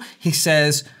to. He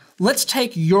says, let's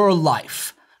take your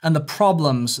life and the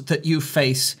problems that you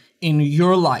face in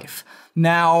your life.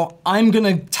 Now, I'm going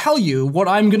to tell you what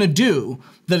I'm going to do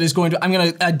that is going to, I'm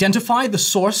going to identify the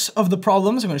source of the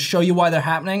problems. I'm going to show you why they're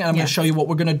happening, and I'm going to show you what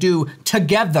we're going to do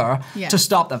together to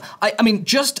stop them. I mean,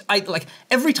 like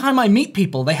every time I meet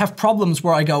people, they have problems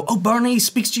where I go, oh, Bernie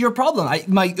speaks to your problem.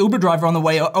 My Uber driver on the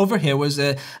way over here was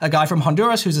a guy from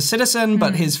Honduras who's a citizen,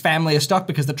 but his family is stuck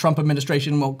because the Trump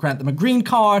administration won't grant them a green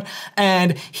card.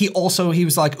 And he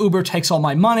was like, Uber takes all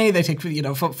my money. They take,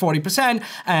 40%,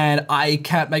 and I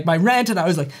can't make my rent. And I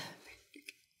was like,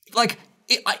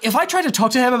 if I tried to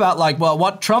talk to him about, like, well,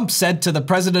 what Trump said to the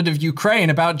president of Ukraine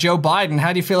about Joe Biden,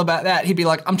 how do you feel about that? He'd be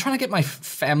like, I'm trying to get my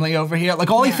family over here.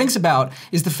 Like, all he thinks about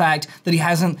is the fact that he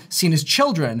hasn't seen his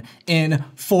children in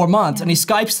 4 months, and he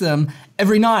Skypes them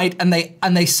every night, and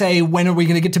they say, when are we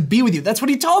going to get to be with you? That's what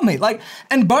he told me. Like,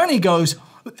 and Bernie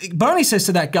says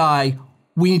to that guy,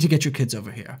 we need to get your kids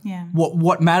over here. Yeah.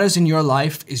 What matters in your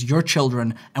life is your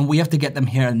children, and we have to get them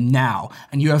here now.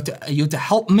 And you have to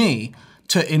help me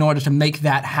in order to make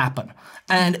that happen.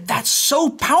 And that's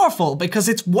so powerful because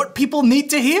it's what people need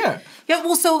to hear. Yeah,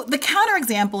 well, so the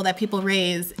counterexample that people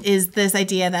raise is this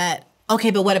idea that,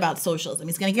 okay, but what about socialism?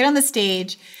 He's going to get on the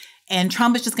stage and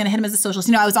Trump is just going to hit him as a socialist.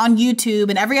 You know, I was on YouTube,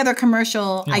 and every other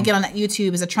commercial I get on that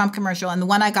YouTube is a Trump commercial. And the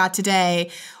one I got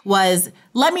today was,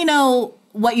 let me know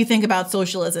what you think about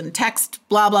socialism. Text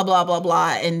blah, blah, blah, blah,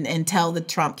 blah, and tell the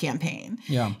Trump campaign.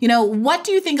 Yeah. You know, what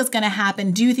do you think is going to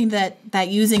happen? Do you think that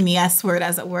using the S word,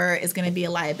 as it were, is going to be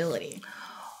a liability?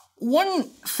 One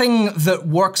thing that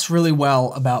works really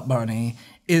well about Bernie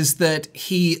is that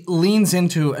he leans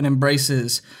into and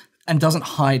embraces and doesn't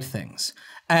hide things.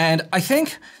 And I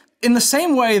think in the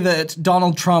same way that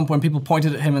Donald Trump, when people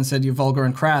pointed at him and said, you're vulgar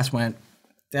and crass, went,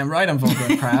 damn right I'm vulgar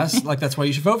and crass. Like, that's why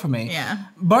you should vote for me. Yeah.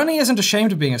 Bernie isn't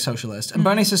ashamed of being a socialist. And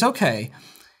Bernie says, okay,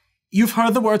 you've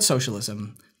heard the word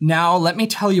socialism. Now let me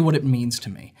tell you what it means to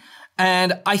me.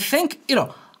 And I think,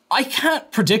 I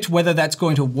can't predict whether that's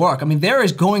going to work. I mean, there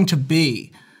is going to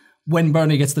be, when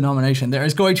Bernie gets the nomination, there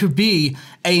is going to be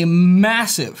a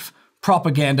massive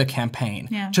propaganda campaign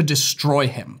to destroy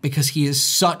him because he is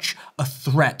such a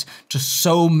threat to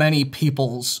so many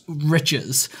people's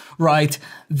riches, right?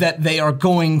 That they are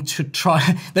going to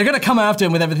they're going to come after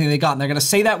him with everything they got, and they're going to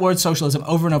say that word socialism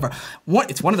over and over.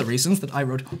 It's one of the reasons that I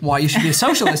wrote Why You Should Be a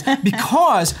Socialist,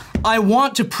 because I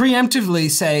want to preemptively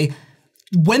say,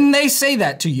 when they say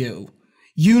that to you,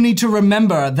 you need to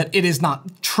remember that it is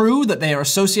not true, that they are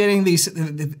associating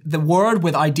the word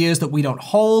with ideas that we don't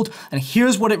hold, and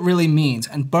here's what it really means.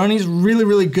 And Bernie's really,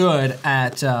 really good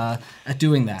at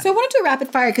doing that. So I want to do a rapid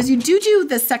fire, because you do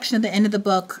this section at the end of the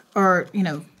book, or,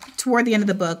 toward the end of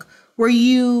the book, where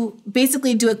you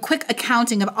basically do a quick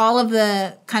accounting of all of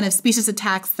the kind of specious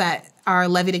attacks that are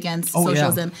levied against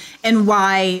socialism and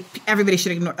why everybody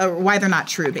should ignore, or why they're not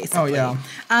true, basically. Oh yeah.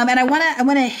 And I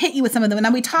want to hit you with some of them.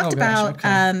 Now we talked about. Okay.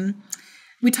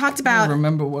 I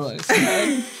remember what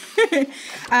I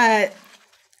said.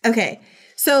 Okay,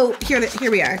 so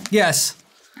here we are. Yes,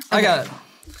 okay. I got it.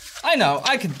 I know.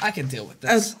 I can deal with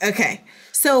this. Okay.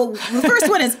 So the first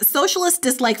one is socialists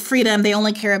dislike freedom. They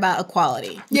only care about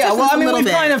equality. Yeah, well, I mean, we've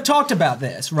kind of talked about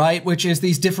this, right? Which is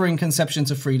these differing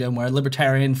conceptions of freedom, where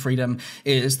libertarian freedom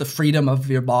is the freedom of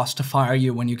your boss to fire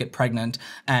you when you get pregnant,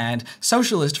 and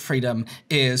socialist freedom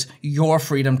is your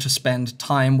freedom to spend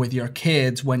time with your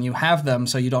kids when you have them,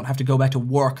 so you don't have to go back to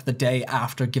work the day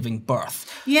after giving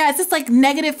birth. Yeah, it's just like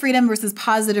negative freedom versus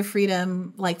positive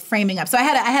freedom, like framing up. So I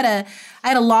had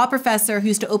a law professor who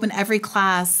used to open every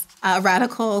class. A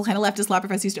radical kind of leftist law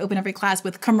professor used to open every class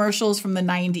with commercials from the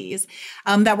 90s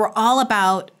that were all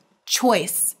about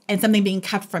choice and something being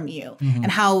kept from you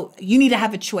and how you need to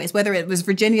have a choice, whether it was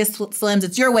Virginia Slims,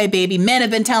 it's your way, baby. Men have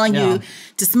been telling you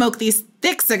to smoke these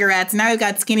thick cigarettes. Now you've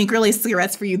got skinny girly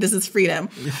cigarettes for you. This is freedom.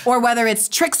 Or whether it's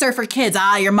tricks are for kids.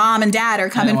 Your mom and dad are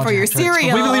coming for your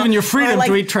cereal. We believe in your freedom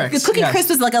to eat tricks. The Cookie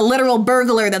Crisp is like a literal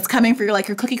burglar that's coming for your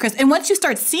Cookie Crisp. And once you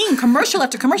start seeing commercial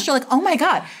after commercial, you're like, oh my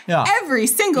God, every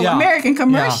single American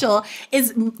commercial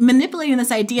is manipulating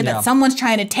this idea that someone's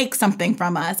trying to take something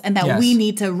from us and that we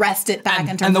need to wrest it back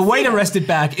in terms of And the way freedom. to wrest it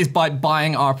back is by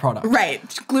buying our product. Right.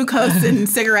 Glucose and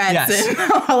cigarettes and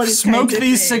all of these Smoke kinds of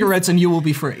these things. cigarettes and you will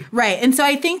be free. Right. And so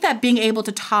I think that being able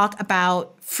to talk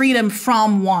about freedom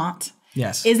from want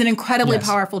is an incredibly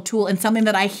powerful tool and something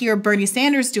that I hear Bernie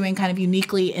Sanders doing kind of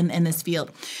uniquely in this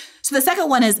field. So the second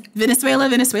one is Venezuela,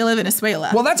 Venezuela, Venezuela.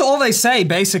 Well, that's all they say,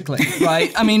 basically,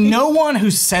 right? I mean, no one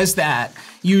who says that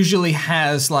usually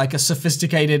has like a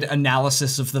sophisticated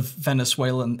analysis of the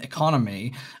Venezuelan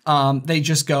economy. They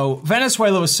just go,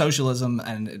 Venezuela was socialism,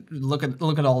 and look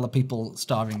at all the people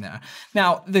starving there.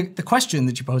 Now, the question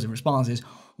that you pose in response is,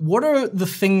 what are the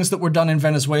things that were done in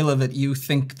Venezuela that you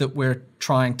think that we're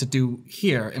trying to do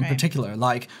here in particular?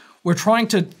 Like, we're trying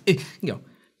to,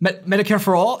 Medicare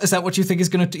for all, is that what you think is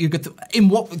going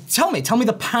to, tell me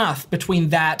the path between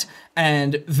that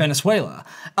and Venezuela.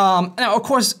 Now, of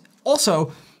course,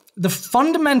 also, the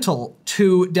fundamental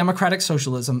to democratic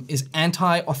socialism is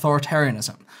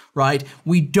anti-authoritarianism, right?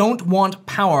 We don't want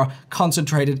power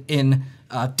concentrated in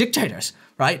dictators,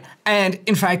 right? And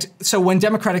in fact, so when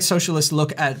democratic socialists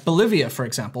look at Bolivia, for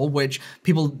example, which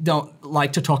people don't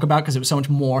like to talk about because it was so much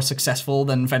more successful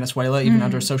than Venezuela, even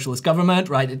under a socialist government,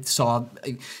 right? It saw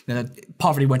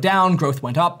poverty went down, growth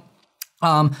went up.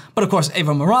 But of course,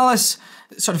 Evo Morales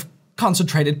sort of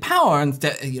concentrated power, and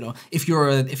if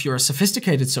you're a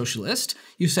sophisticated socialist,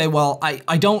 you say, well,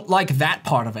 I don't like that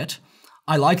part of it.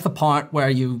 I like the part where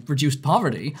you reduced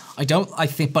poverty.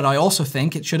 But I also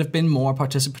think it should have been more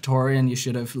participatory, and you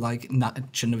should have it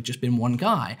shouldn't have just been one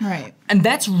guy. Right. And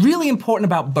that's really important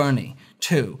about Bernie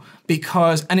too,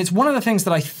 because, and it's one of the things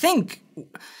that I think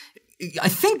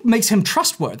makes him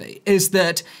trustworthy, is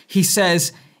that he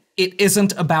says, it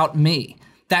isn't about me.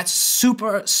 That's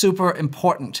super, super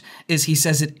important, is he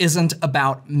says it isn't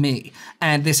about me.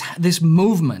 And this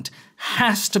movement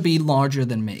has to be larger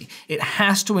than me. It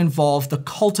has to involve the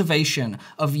cultivation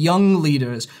of young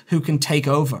leaders who can take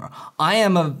over. I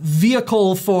am a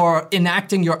vehicle for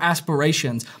enacting your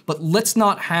aspirations, but let's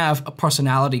not have a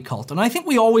personality cult. And I think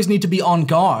we always need to be on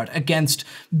guard against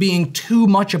being too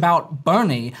much about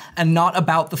Bernie and not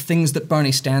about the things that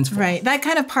Bernie stands for. Right. That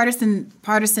kind of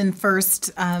partisan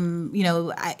first,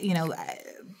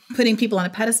 putting people on a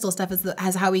pedestal stuff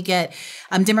is how we get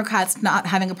Democrats not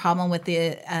having a problem with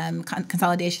the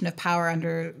consolidation of power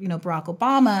under Barack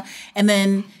Obama, and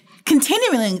then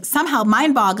continuing somehow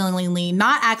mind-bogglingly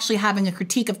not actually having a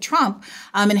critique of Trump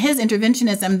and his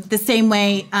interventionism the same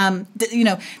way.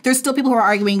 There's still people who are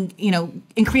arguing,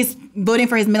 increase voting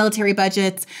for his military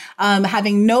budgets,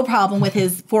 having no problem with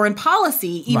his foreign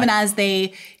policy, even as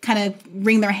they kind of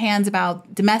wring their hands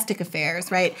about domestic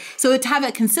affairs, right? So to have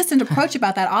a consistent approach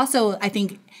about that also, I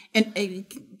think, it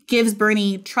gives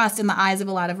Bernie trust in the eyes of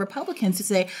a lot of Republicans to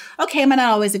say, okay, I might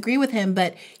not always agree with him,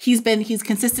 but he's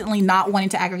consistently not wanting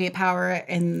to aggregate power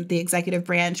in the executive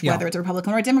branch, whether it's a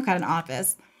Republican or a Democrat in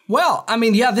office. Well, I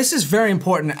mean, this is very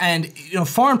important. And,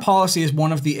 foreign policy is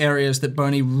one of the areas that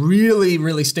Bernie really,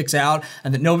 really sticks out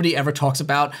and that nobody ever talks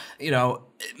about,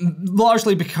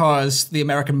 largely because the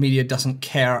American media doesn't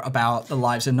care about the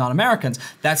lives of non-Americans.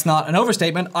 That's not an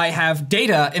overstatement. I have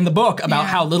data in the book about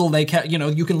how little they care.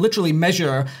 You can literally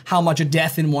measure how much a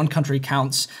death in one country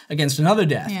counts against another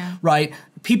death, right?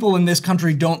 People in this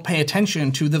country don't pay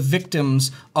attention to the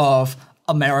victims of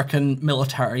American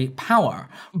military power.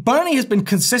 Bernie has been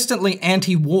consistently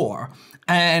anti-war,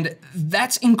 and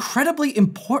that's incredibly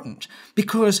important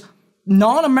because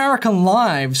non-American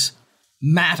lives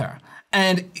matter.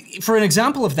 And for an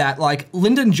example of that, like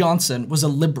Lyndon Johnson was a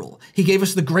liberal. He gave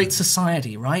us the Great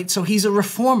Society, right? So he's a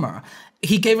reformer.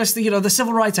 He gave us the, the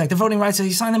Civil Rights Act, the Voting Rights Act,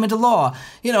 he signed them into law,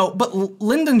 but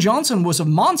Lyndon Johnson was a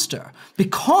monster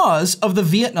because of the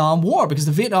Vietnam War, because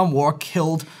the Vietnam War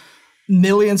killed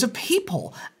millions of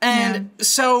people. And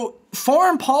so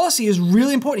foreign policy is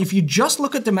really important. If you just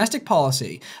look at domestic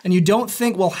policy and you don't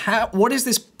think, well, what is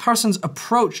this person's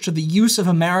approach to the use of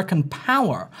American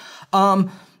power?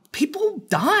 People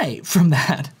die from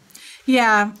that.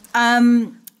 Yeah.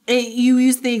 You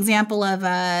use the example of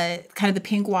kind of the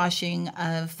pink washing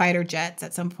of fighter jets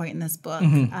at some point in this book,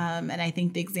 and I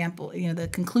think the example, the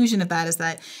conclusion of that is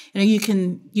that you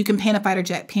can paint a fighter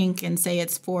jet pink and say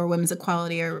it's for women's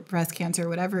equality or breast cancer or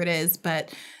whatever it is,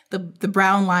 but the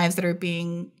brown lives that are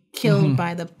being killed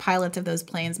by the pilots of those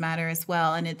planes matter as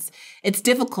well, and it's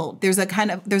difficult. There's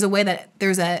a way that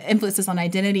there's an emphasis on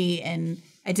identity and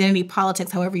identity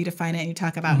politics, however you define it, and you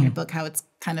talk about in your book how it's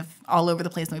kind of all over the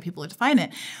place the way people define it.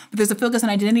 But there's a focus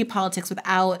on identity politics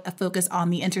without a focus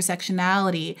on the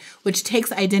intersectionality, which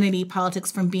takes identity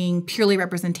politics from being purely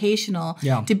representational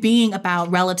to being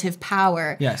about relative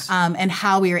power and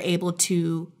how we are able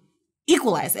to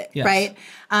equalize it, right?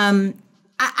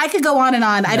 I could go on and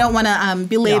on. I don't want to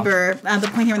belabor the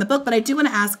point here in the book, but I do want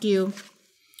to ask you,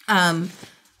 oh,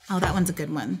 that one's a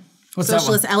good one.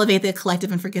 Socialists elevate the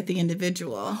collective and forget the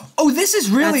individual. Oh, this is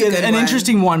really an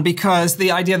interesting one because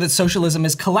the idea that socialism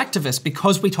is collectivist,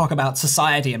 because we talk about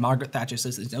society, and Margaret Thatcher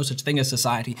says there's no such thing as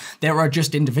society, there are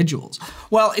just individuals.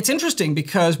 Well, it's interesting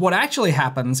because what actually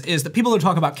happens is that people who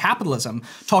talk about capitalism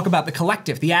talk about the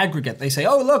collective, the aggregate. They say,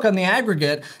 oh, look, on the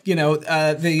aggregate,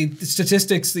 the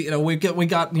statistics, we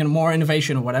got more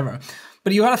innovation or whatever.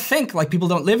 But you got to think like people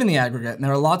don't live in the aggregate, and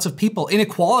there are lots of people.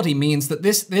 Inequality means that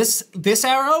this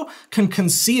arrow can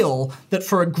conceal that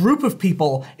for a group of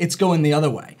people, it's going the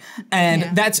other way,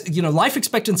 and that's life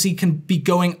expectancy can be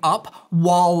going up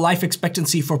while life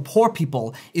expectancy for poor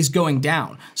people is going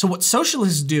down. So what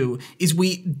socialists do is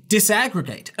we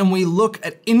disaggregate and we look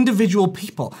at individual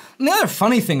people. And the other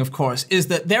funny thing, of course, is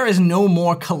that there is no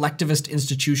more collectivist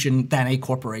institution than a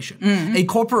corporation. A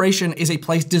corporation is a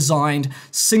place designed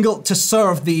to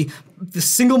serve the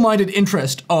single-minded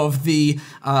interest of the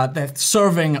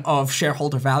serving of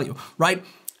shareholder value, right?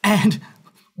 And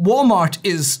Walmart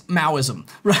is Maoism,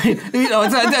 right?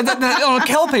 It'll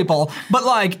kill people, but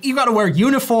like you got to wear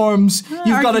uniforms,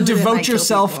 you've got to devote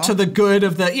yourself to the good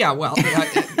of the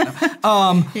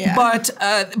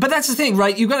But that's the thing,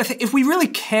 right? You got to think if we really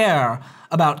care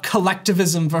about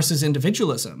collectivism versus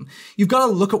individualism, you've got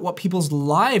to look at what people's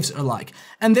lives are like.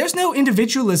 And there's no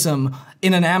individualism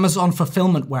in an Amazon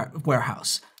fulfillment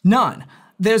warehouse. None.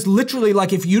 There's literally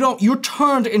like if you're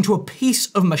turned into a piece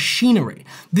of machinery.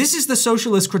 This is the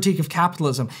socialist critique of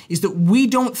capitalism, is that we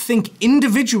don't think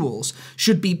individuals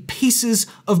should be pieces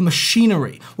of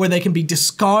machinery where they can be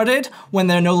discarded when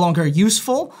they're no longer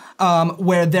useful,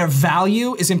 where their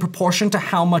value is in proportion to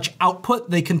how much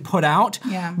output they can put out.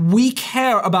 We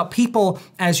care about people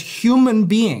as human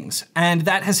beings, and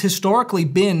that has historically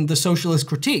been the socialist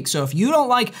critique. So if you don't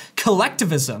like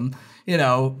collectivism,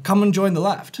 come and join the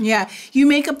left. Yeah. You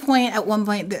make a point at one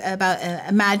point about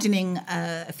imagining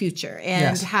a future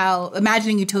and how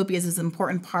imagining utopias is an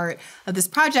important part of this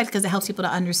project because it helps people to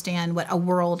understand what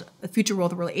a future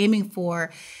world that we're aiming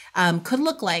for could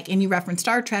look like. And you referenced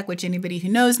Star Trek, which anybody who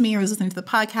knows me or is listening to the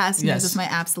podcast knows is my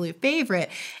absolute favorite.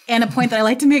 And a point that I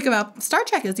like to make about Star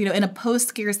Trek is, in a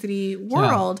post-scarcity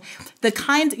world, the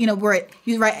kind, where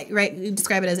you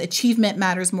describe it as achievement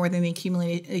matters more than the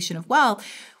accumulation of wealth.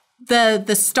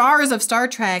 The stars of Star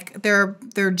Trek,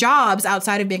 their jobs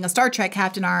outside of being a Star Trek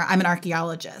captain are, I'm an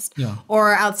archaeologist.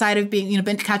 Or outside of being,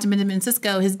 Captain Benjamin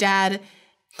Sisko, his dad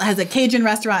has a Cajun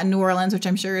restaurant in New Orleans, which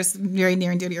I'm sure is very near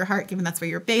and dear to your heart, given that's where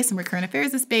you're based and where Current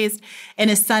Affairs is based.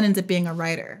 And his son ends up being a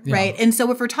writer, right? And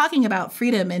so if we're talking about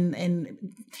freedom and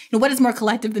what is more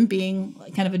collective than being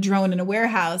kind of a drone in a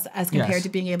warehouse as compared to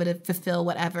being able to fulfill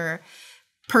whatever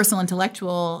personal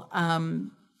intellectual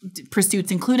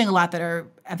pursuits, including a lot that are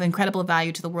of incredible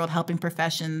value to the world, helping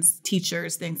professions,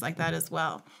 teachers, things like that as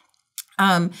well.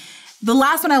 The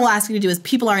last one I will ask you to do is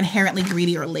people are inherently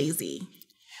greedy or lazy.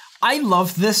 I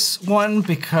love this one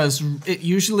because it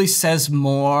usually says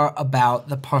more about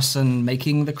the person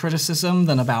making the criticism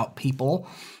than about people.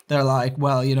 They're like,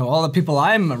 well, all the people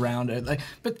I'm around are like,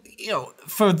 but,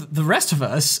 for the rest of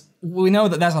us, we know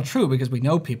that that's not true because we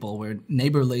know people, we're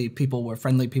neighborly people, we're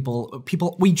friendly people,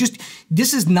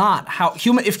 this is not how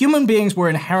if human beings were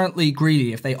inherently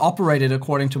greedy, if they operated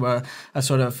according to a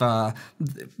sort of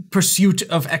pursuit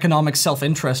of economic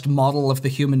self-interest model of the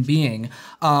human being,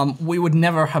 we would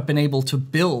never have been able to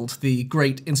build the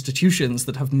great institutions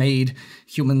that have made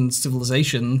human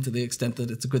civilization, to the extent that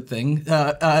it's a good thing,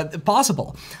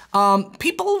 possible.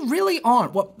 People really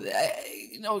aren't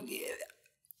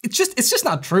it's just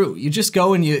not true. You just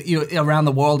go and you around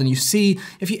the world and you see,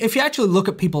 if you actually look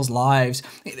at people's lives,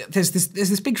 there's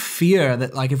this big fear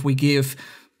that like if we give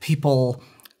people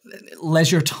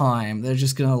leisure time, they're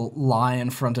just gonna lie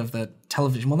in front of the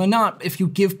television. Well, they're not. If you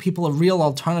give people a real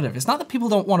alternative, it's not that people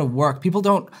don't want to work. People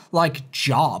don't like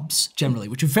jobs generally,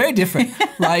 which is very different,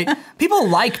 right? People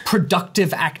like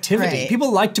productive activity. Right. People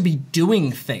like to be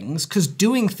doing things because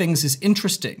doing things is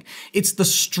interesting. It's the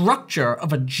structure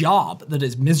of a job that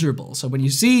is miserable. So when you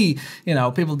see,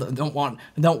 people that don't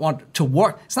want to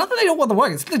work, it's not that they don't want to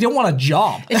work. It's that they don't want a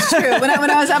job. It's true. When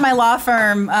I was at my law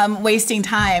firm wasting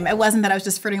time, it wasn't that I was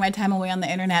just frittering my time away on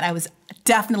the internet. I was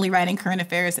definitely writing current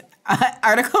affairs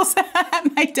articles at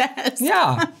my desk.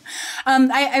 Yeah.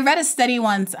 I read a study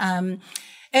once,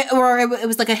 it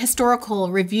was like a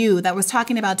historical review that was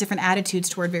talking about different attitudes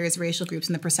toward various racial groups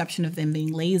and the perception of them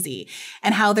being lazy,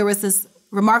 and how there was this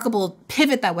remarkable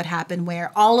pivot that would happen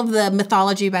where all of the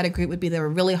mythology about a group would be they were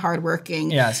really hardworking.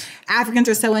 Yes. Africans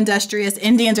are so industrious.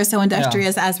 Indians are so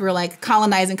industrious as we're like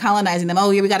colonizing them.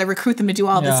 Oh, yeah, we got to recruit them to do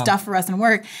all this stuff for us and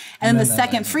work. And then the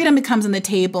second freedom becomes on the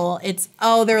table, it's,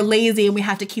 they're lazy and we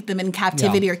have to keep them in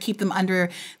captivity or keep them under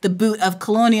the boot of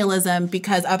colonialism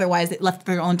because otherwise, left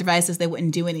to their own devices, they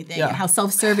wouldn't do anything. Yeah. And how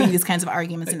self-serving these kinds of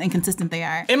arguments and inconsistent they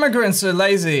are. Immigrants are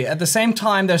lazy. At the same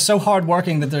time, they're so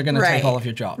hardworking that they're going to take all of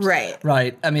your jobs. Right.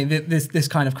 I mean, this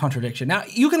kind of contradiction. Now,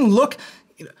 you can look,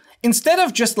 instead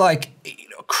of just like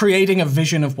creating a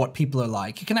vision of what people are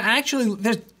like, you can actually,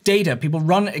 there's data, people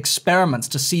run experiments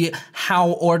to see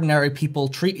how ordinary people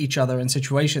treat each other in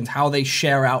situations, how they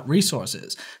share out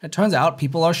resources. It turns out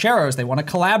people are sharers, they want to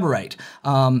collaborate.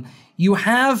 You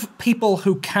have people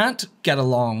who can't get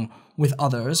along with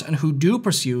others and who do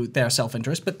pursue their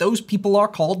self-interest, but those people are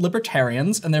called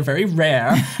libertarians and they're very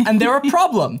rare and they're a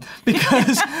problem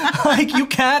because like you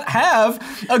can't have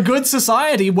a good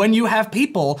society when you have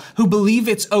people who believe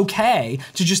it's okay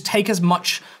to just take as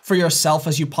much for yourself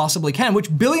as you possibly can,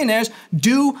 which billionaires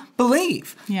do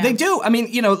believe. Yeah. They do. I mean,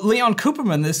 Leon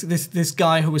Cooperman, this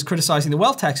guy who was criticizing the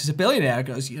wealth tax, is a billionaire,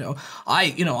 goes,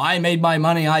 I made my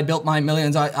money, I built my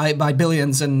millions, I buy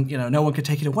billions, and no one could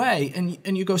take it away.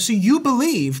 And you go, so you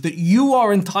believe that you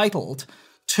are entitled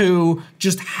to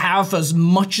just have as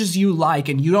much as you like,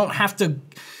 and you don't have to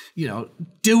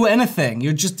do anything.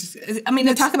 You're just,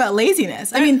 they talk about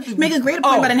laziness. You make a great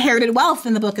point about inherited wealth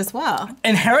in the book as well.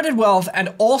 Inherited wealth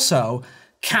and also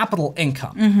capital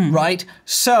income, right?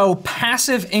 So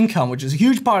passive income, which is a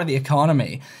huge part of the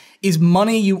economy, is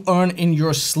money you earn in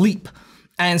your sleep.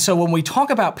 And so when we talk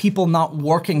about people not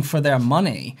working for their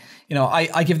money,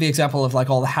 I give the example of like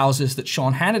all the houses that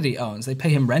Sean Hannity owns. They pay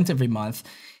him rent every month.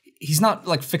 He's not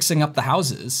like fixing up the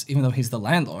houses, even though he's the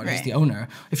landlord, he's the owner.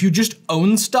 If you just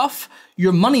own stuff,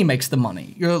 your money makes the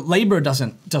money. Your labor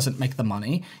doesn't make the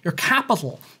money. Your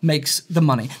capital makes the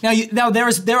money. Now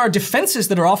there are defenses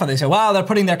that are offered. They say, well, they're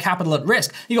putting their capital at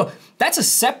risk. You go, that's a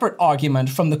separate argument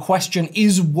from the question,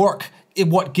 is work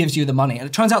what gives you the money? And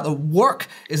it turns out that work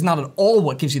is not at all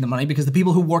what gives you the money because the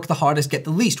people who work the hardest get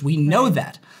the least. We know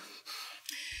that.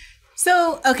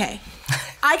 So, okay.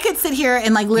 I could sit here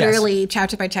and like literally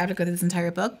chapter by chapter go through this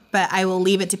entire book, but I will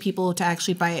leave it to people to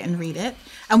actually buy it and read it.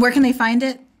 And where can they find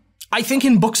it? I think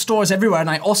in bookstores everywhere, and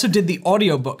I also did the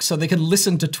audiobook so they can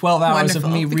listen to 12 hours of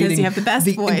me reading you have the best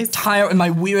voice. Entire, in my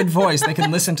weird voice, they can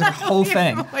listen to the whole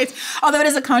thing. Voice. Although it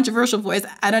is a controversial voice.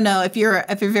 I don't know if you're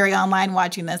very online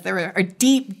watching this, there are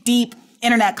deep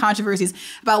internet controversies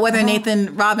about whether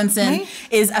Nathan Robinson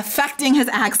is affecting his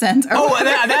accent. Or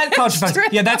that controversy.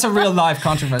 Yeah, that's a real live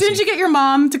controversy. Didn't you get your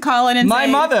mom to call in and say? My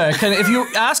mother, if you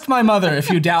ask my mother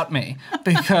if you doubt me,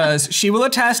 because she will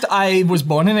attest I was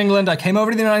born in England, I came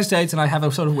over to the United States, and I have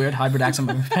a sort of weird hybrid accent.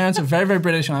 My parents are very, very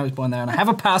British, and I was born there, and I have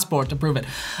a passport to prove it.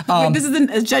 This is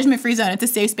a judgment-free zone. It's a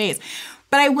safe space.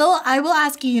 But I will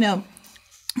ask you,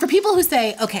 for people who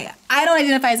say, okay, I don't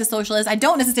identify as a socialist, I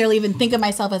don't necessarily even think of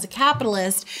myself as a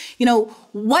capitalist,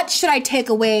 what should I take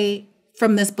away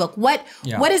from this book? What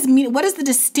is the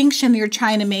distinction that you're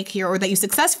trying to make here, or that you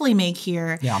successfully make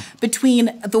here,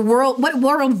 between the world, what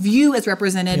worldview is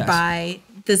represented by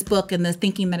this book and the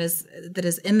thinking that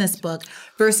is in this book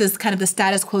versus kind of the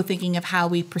status quo thinking of how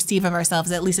we perceive of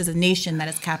ourselves, at least as a nation that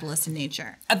is capitalist in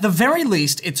nature? At the very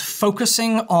least, it's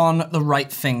focusing on the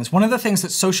right things. One of the things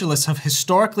that socialists have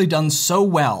historically done so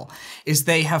well is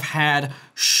they have had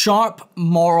sharp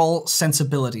moral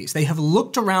sensibilities. They have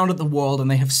looked around at the world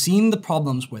and they have seen the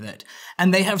problems with it.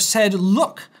 And they have said,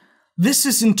 look, this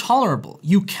is intolerable.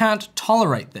 You can't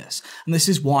tolerate this. And this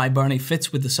is why Bernie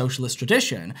fits with the socialist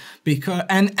tradition. Because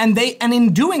and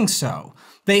in doing so,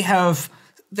 they have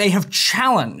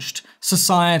challenged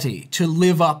society to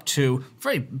live up to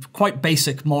quite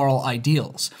basic moral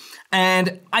ideals.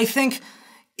 And I think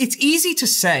it's easy to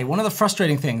say, one of the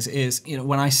frustrating things is,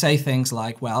 when I say things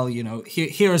like, well,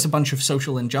 here is a bunch of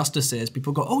social injustices,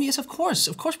 people go, oh yes, of course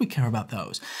we care about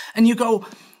those. And you go,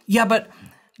 yeah, but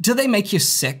do they make you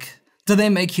sick? Do they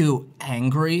make you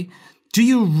angry? Do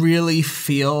you really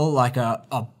feel like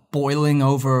a boiling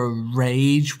over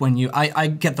rage when I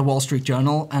get the Wall Street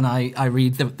Journal and I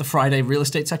read the Friday real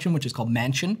estate section, which is called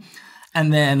Mansion.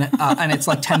 And then, and it's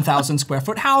like 10,000 square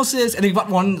foot houses. And they've got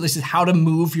one, this is how to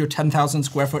move your 10,000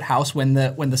 square foot house when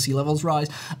the sea levels rise.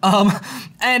 And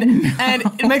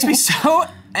it makes me so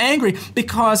angry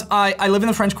because I live in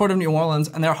the French Quarter of New Orleans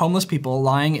and there are homeless people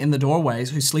lying in the doorways,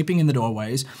 who's sleeping in the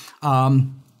doorways.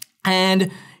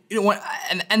 And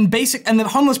the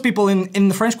homeless people in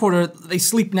the French Quarter, they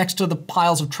sleep next to the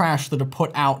piles of trash that are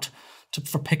put out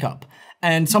for pickup.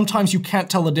 And sometimes you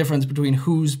can't tell the difference between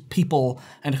who's people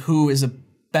and who is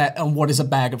and what is a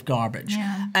bag of garbage.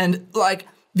 Yeah. And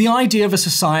the idea of a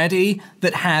society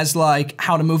that has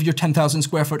how to move your 10,000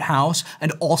 square foot house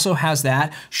and also has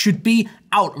that should be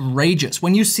outrageous.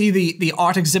 When you see the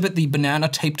art exhibit, the banana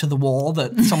taped to the wall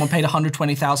that someone paid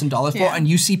 $120,000 for, and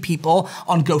you see people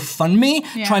on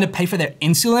GoFundMe trying to pay for their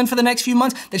insulin for the next few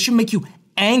months, that should make you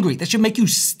angry. That should make you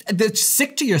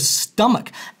sick to your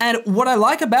stomach. And what I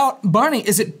like about Bernie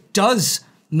is it does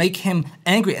make him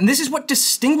angry. And this is what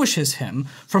distinguishes him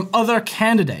from other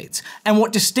candidates and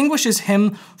what distinguishes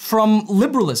him from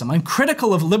liberalism. I'm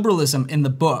critical of liberalism in the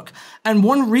book. And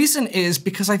one reason is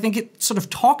because I think it sort of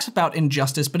talks about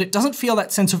injustice, but it doesn't feel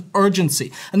that sense of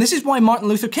urgency. And this is why Martin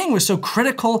Luther King was so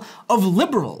critical of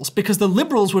liberals, because the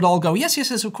liberals would all go, yes,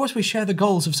 of course we share the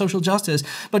goals of social justice,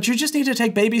 but you just need to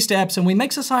take baby steps and we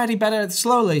make society better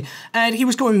slowly. And he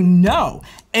was going, no,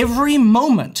 every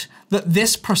moment that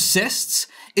this persists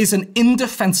is an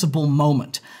indefensible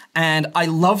moment. And I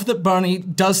love that Bernie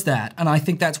does that. And I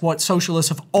think that's what socialists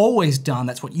have always done.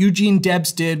 That's what Eugene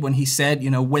Debs did when he said,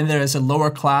 when there is a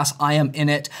lower class, I am in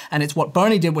it. And it's what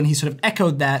Bernie did when he sort of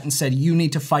echoed that and said, you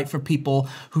need to fight for people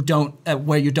who don't,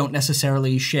 where you don't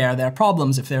necessarily share their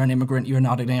problems. If they're an immigrant, you're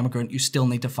not an immigrant, you still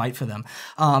need to fight for them.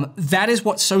 That is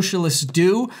what socialists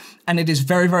do. And it is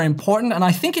very, very important. And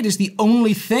I think it is the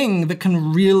only thing that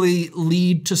can really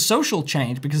lead to social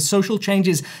change, because social change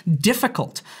is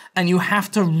difficult. And you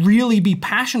have to really be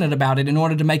passionate about it in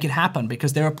order to make it happen,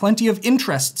 because there are plenty of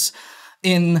interests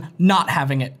in not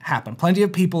having it happen. Plenty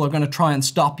of people are going to try and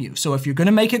stop you. So if you're going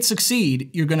to make it succeed,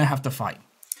 you're going to have to fight.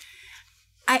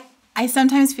 I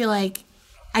sometimes feel like,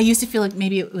 I used to feel like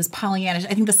maybe it was Pollyannish.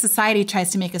 I think the society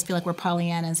tries to make us feel like we're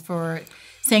Pollyannas for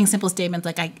saying simple statements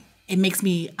like, it makes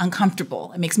me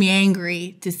uncomfortable. It makes me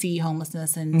angry to see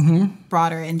homelessness and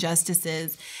broader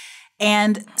injustices.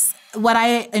 And what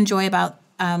I enjoy about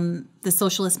the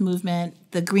socialist movement,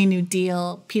 the Green New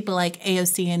Deal, people like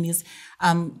AOC and these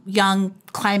young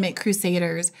climate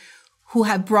crusaders who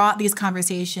have brought these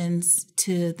conversations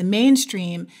to the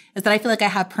mainstream, is that I feel like I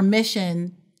have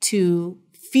permission to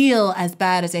feel as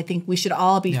bad as I think we should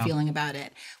all be feeling about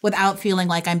it, without feeling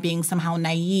like I'm being somehow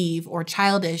naive or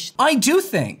childish. I do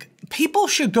think people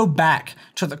should go back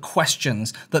to the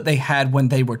questions that they had when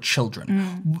they were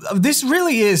children. This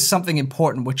really is something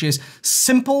important, which is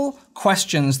simple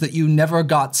questions that you never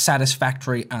got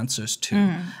satisfactory answers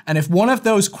to. And if one of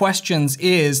those questions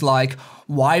is like,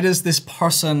 why does this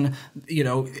person,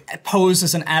 pose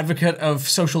as an advocate of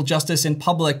social justice in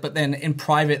public, but then in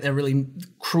private they're really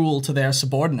cruel to their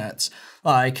subordinates?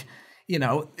 That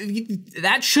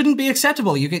shouldn't be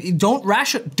acceptable. Don't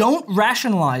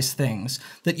rationalize things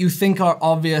that you think are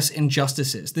obvious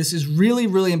injustices. This is really,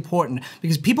 really important,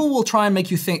 because people will try and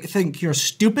make you think you're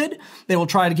stupid. They will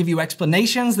try to give you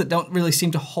explanations that don't really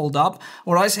seem to hold up.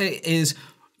 What I say is,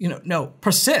 no,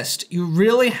 persist. You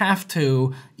really have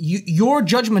to. Your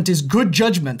judgment is good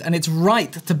judgment, and it's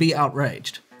right to be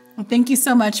outraged. Well, thank you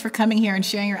so much for coming here and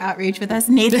sharing your outrage with us,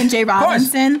 Nathan J.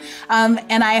 Robinson.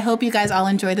 And I hope you guys all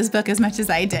enjoy this book as much as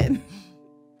I did.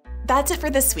 That's it for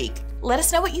this week. Let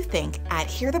us know what you think at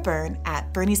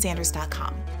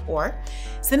hearthebern@berniesanders.com, or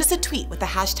send us a tweet with the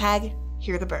hashtag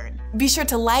Hear the Bern. Be sure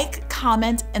to like,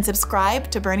 comment, and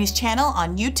subscribe to Bernie's channel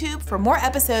on YouTube for more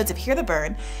episodes of Hear the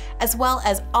Bern, as well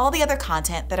as all the other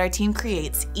content that our team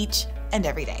creates each and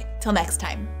every day. Till next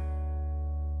time.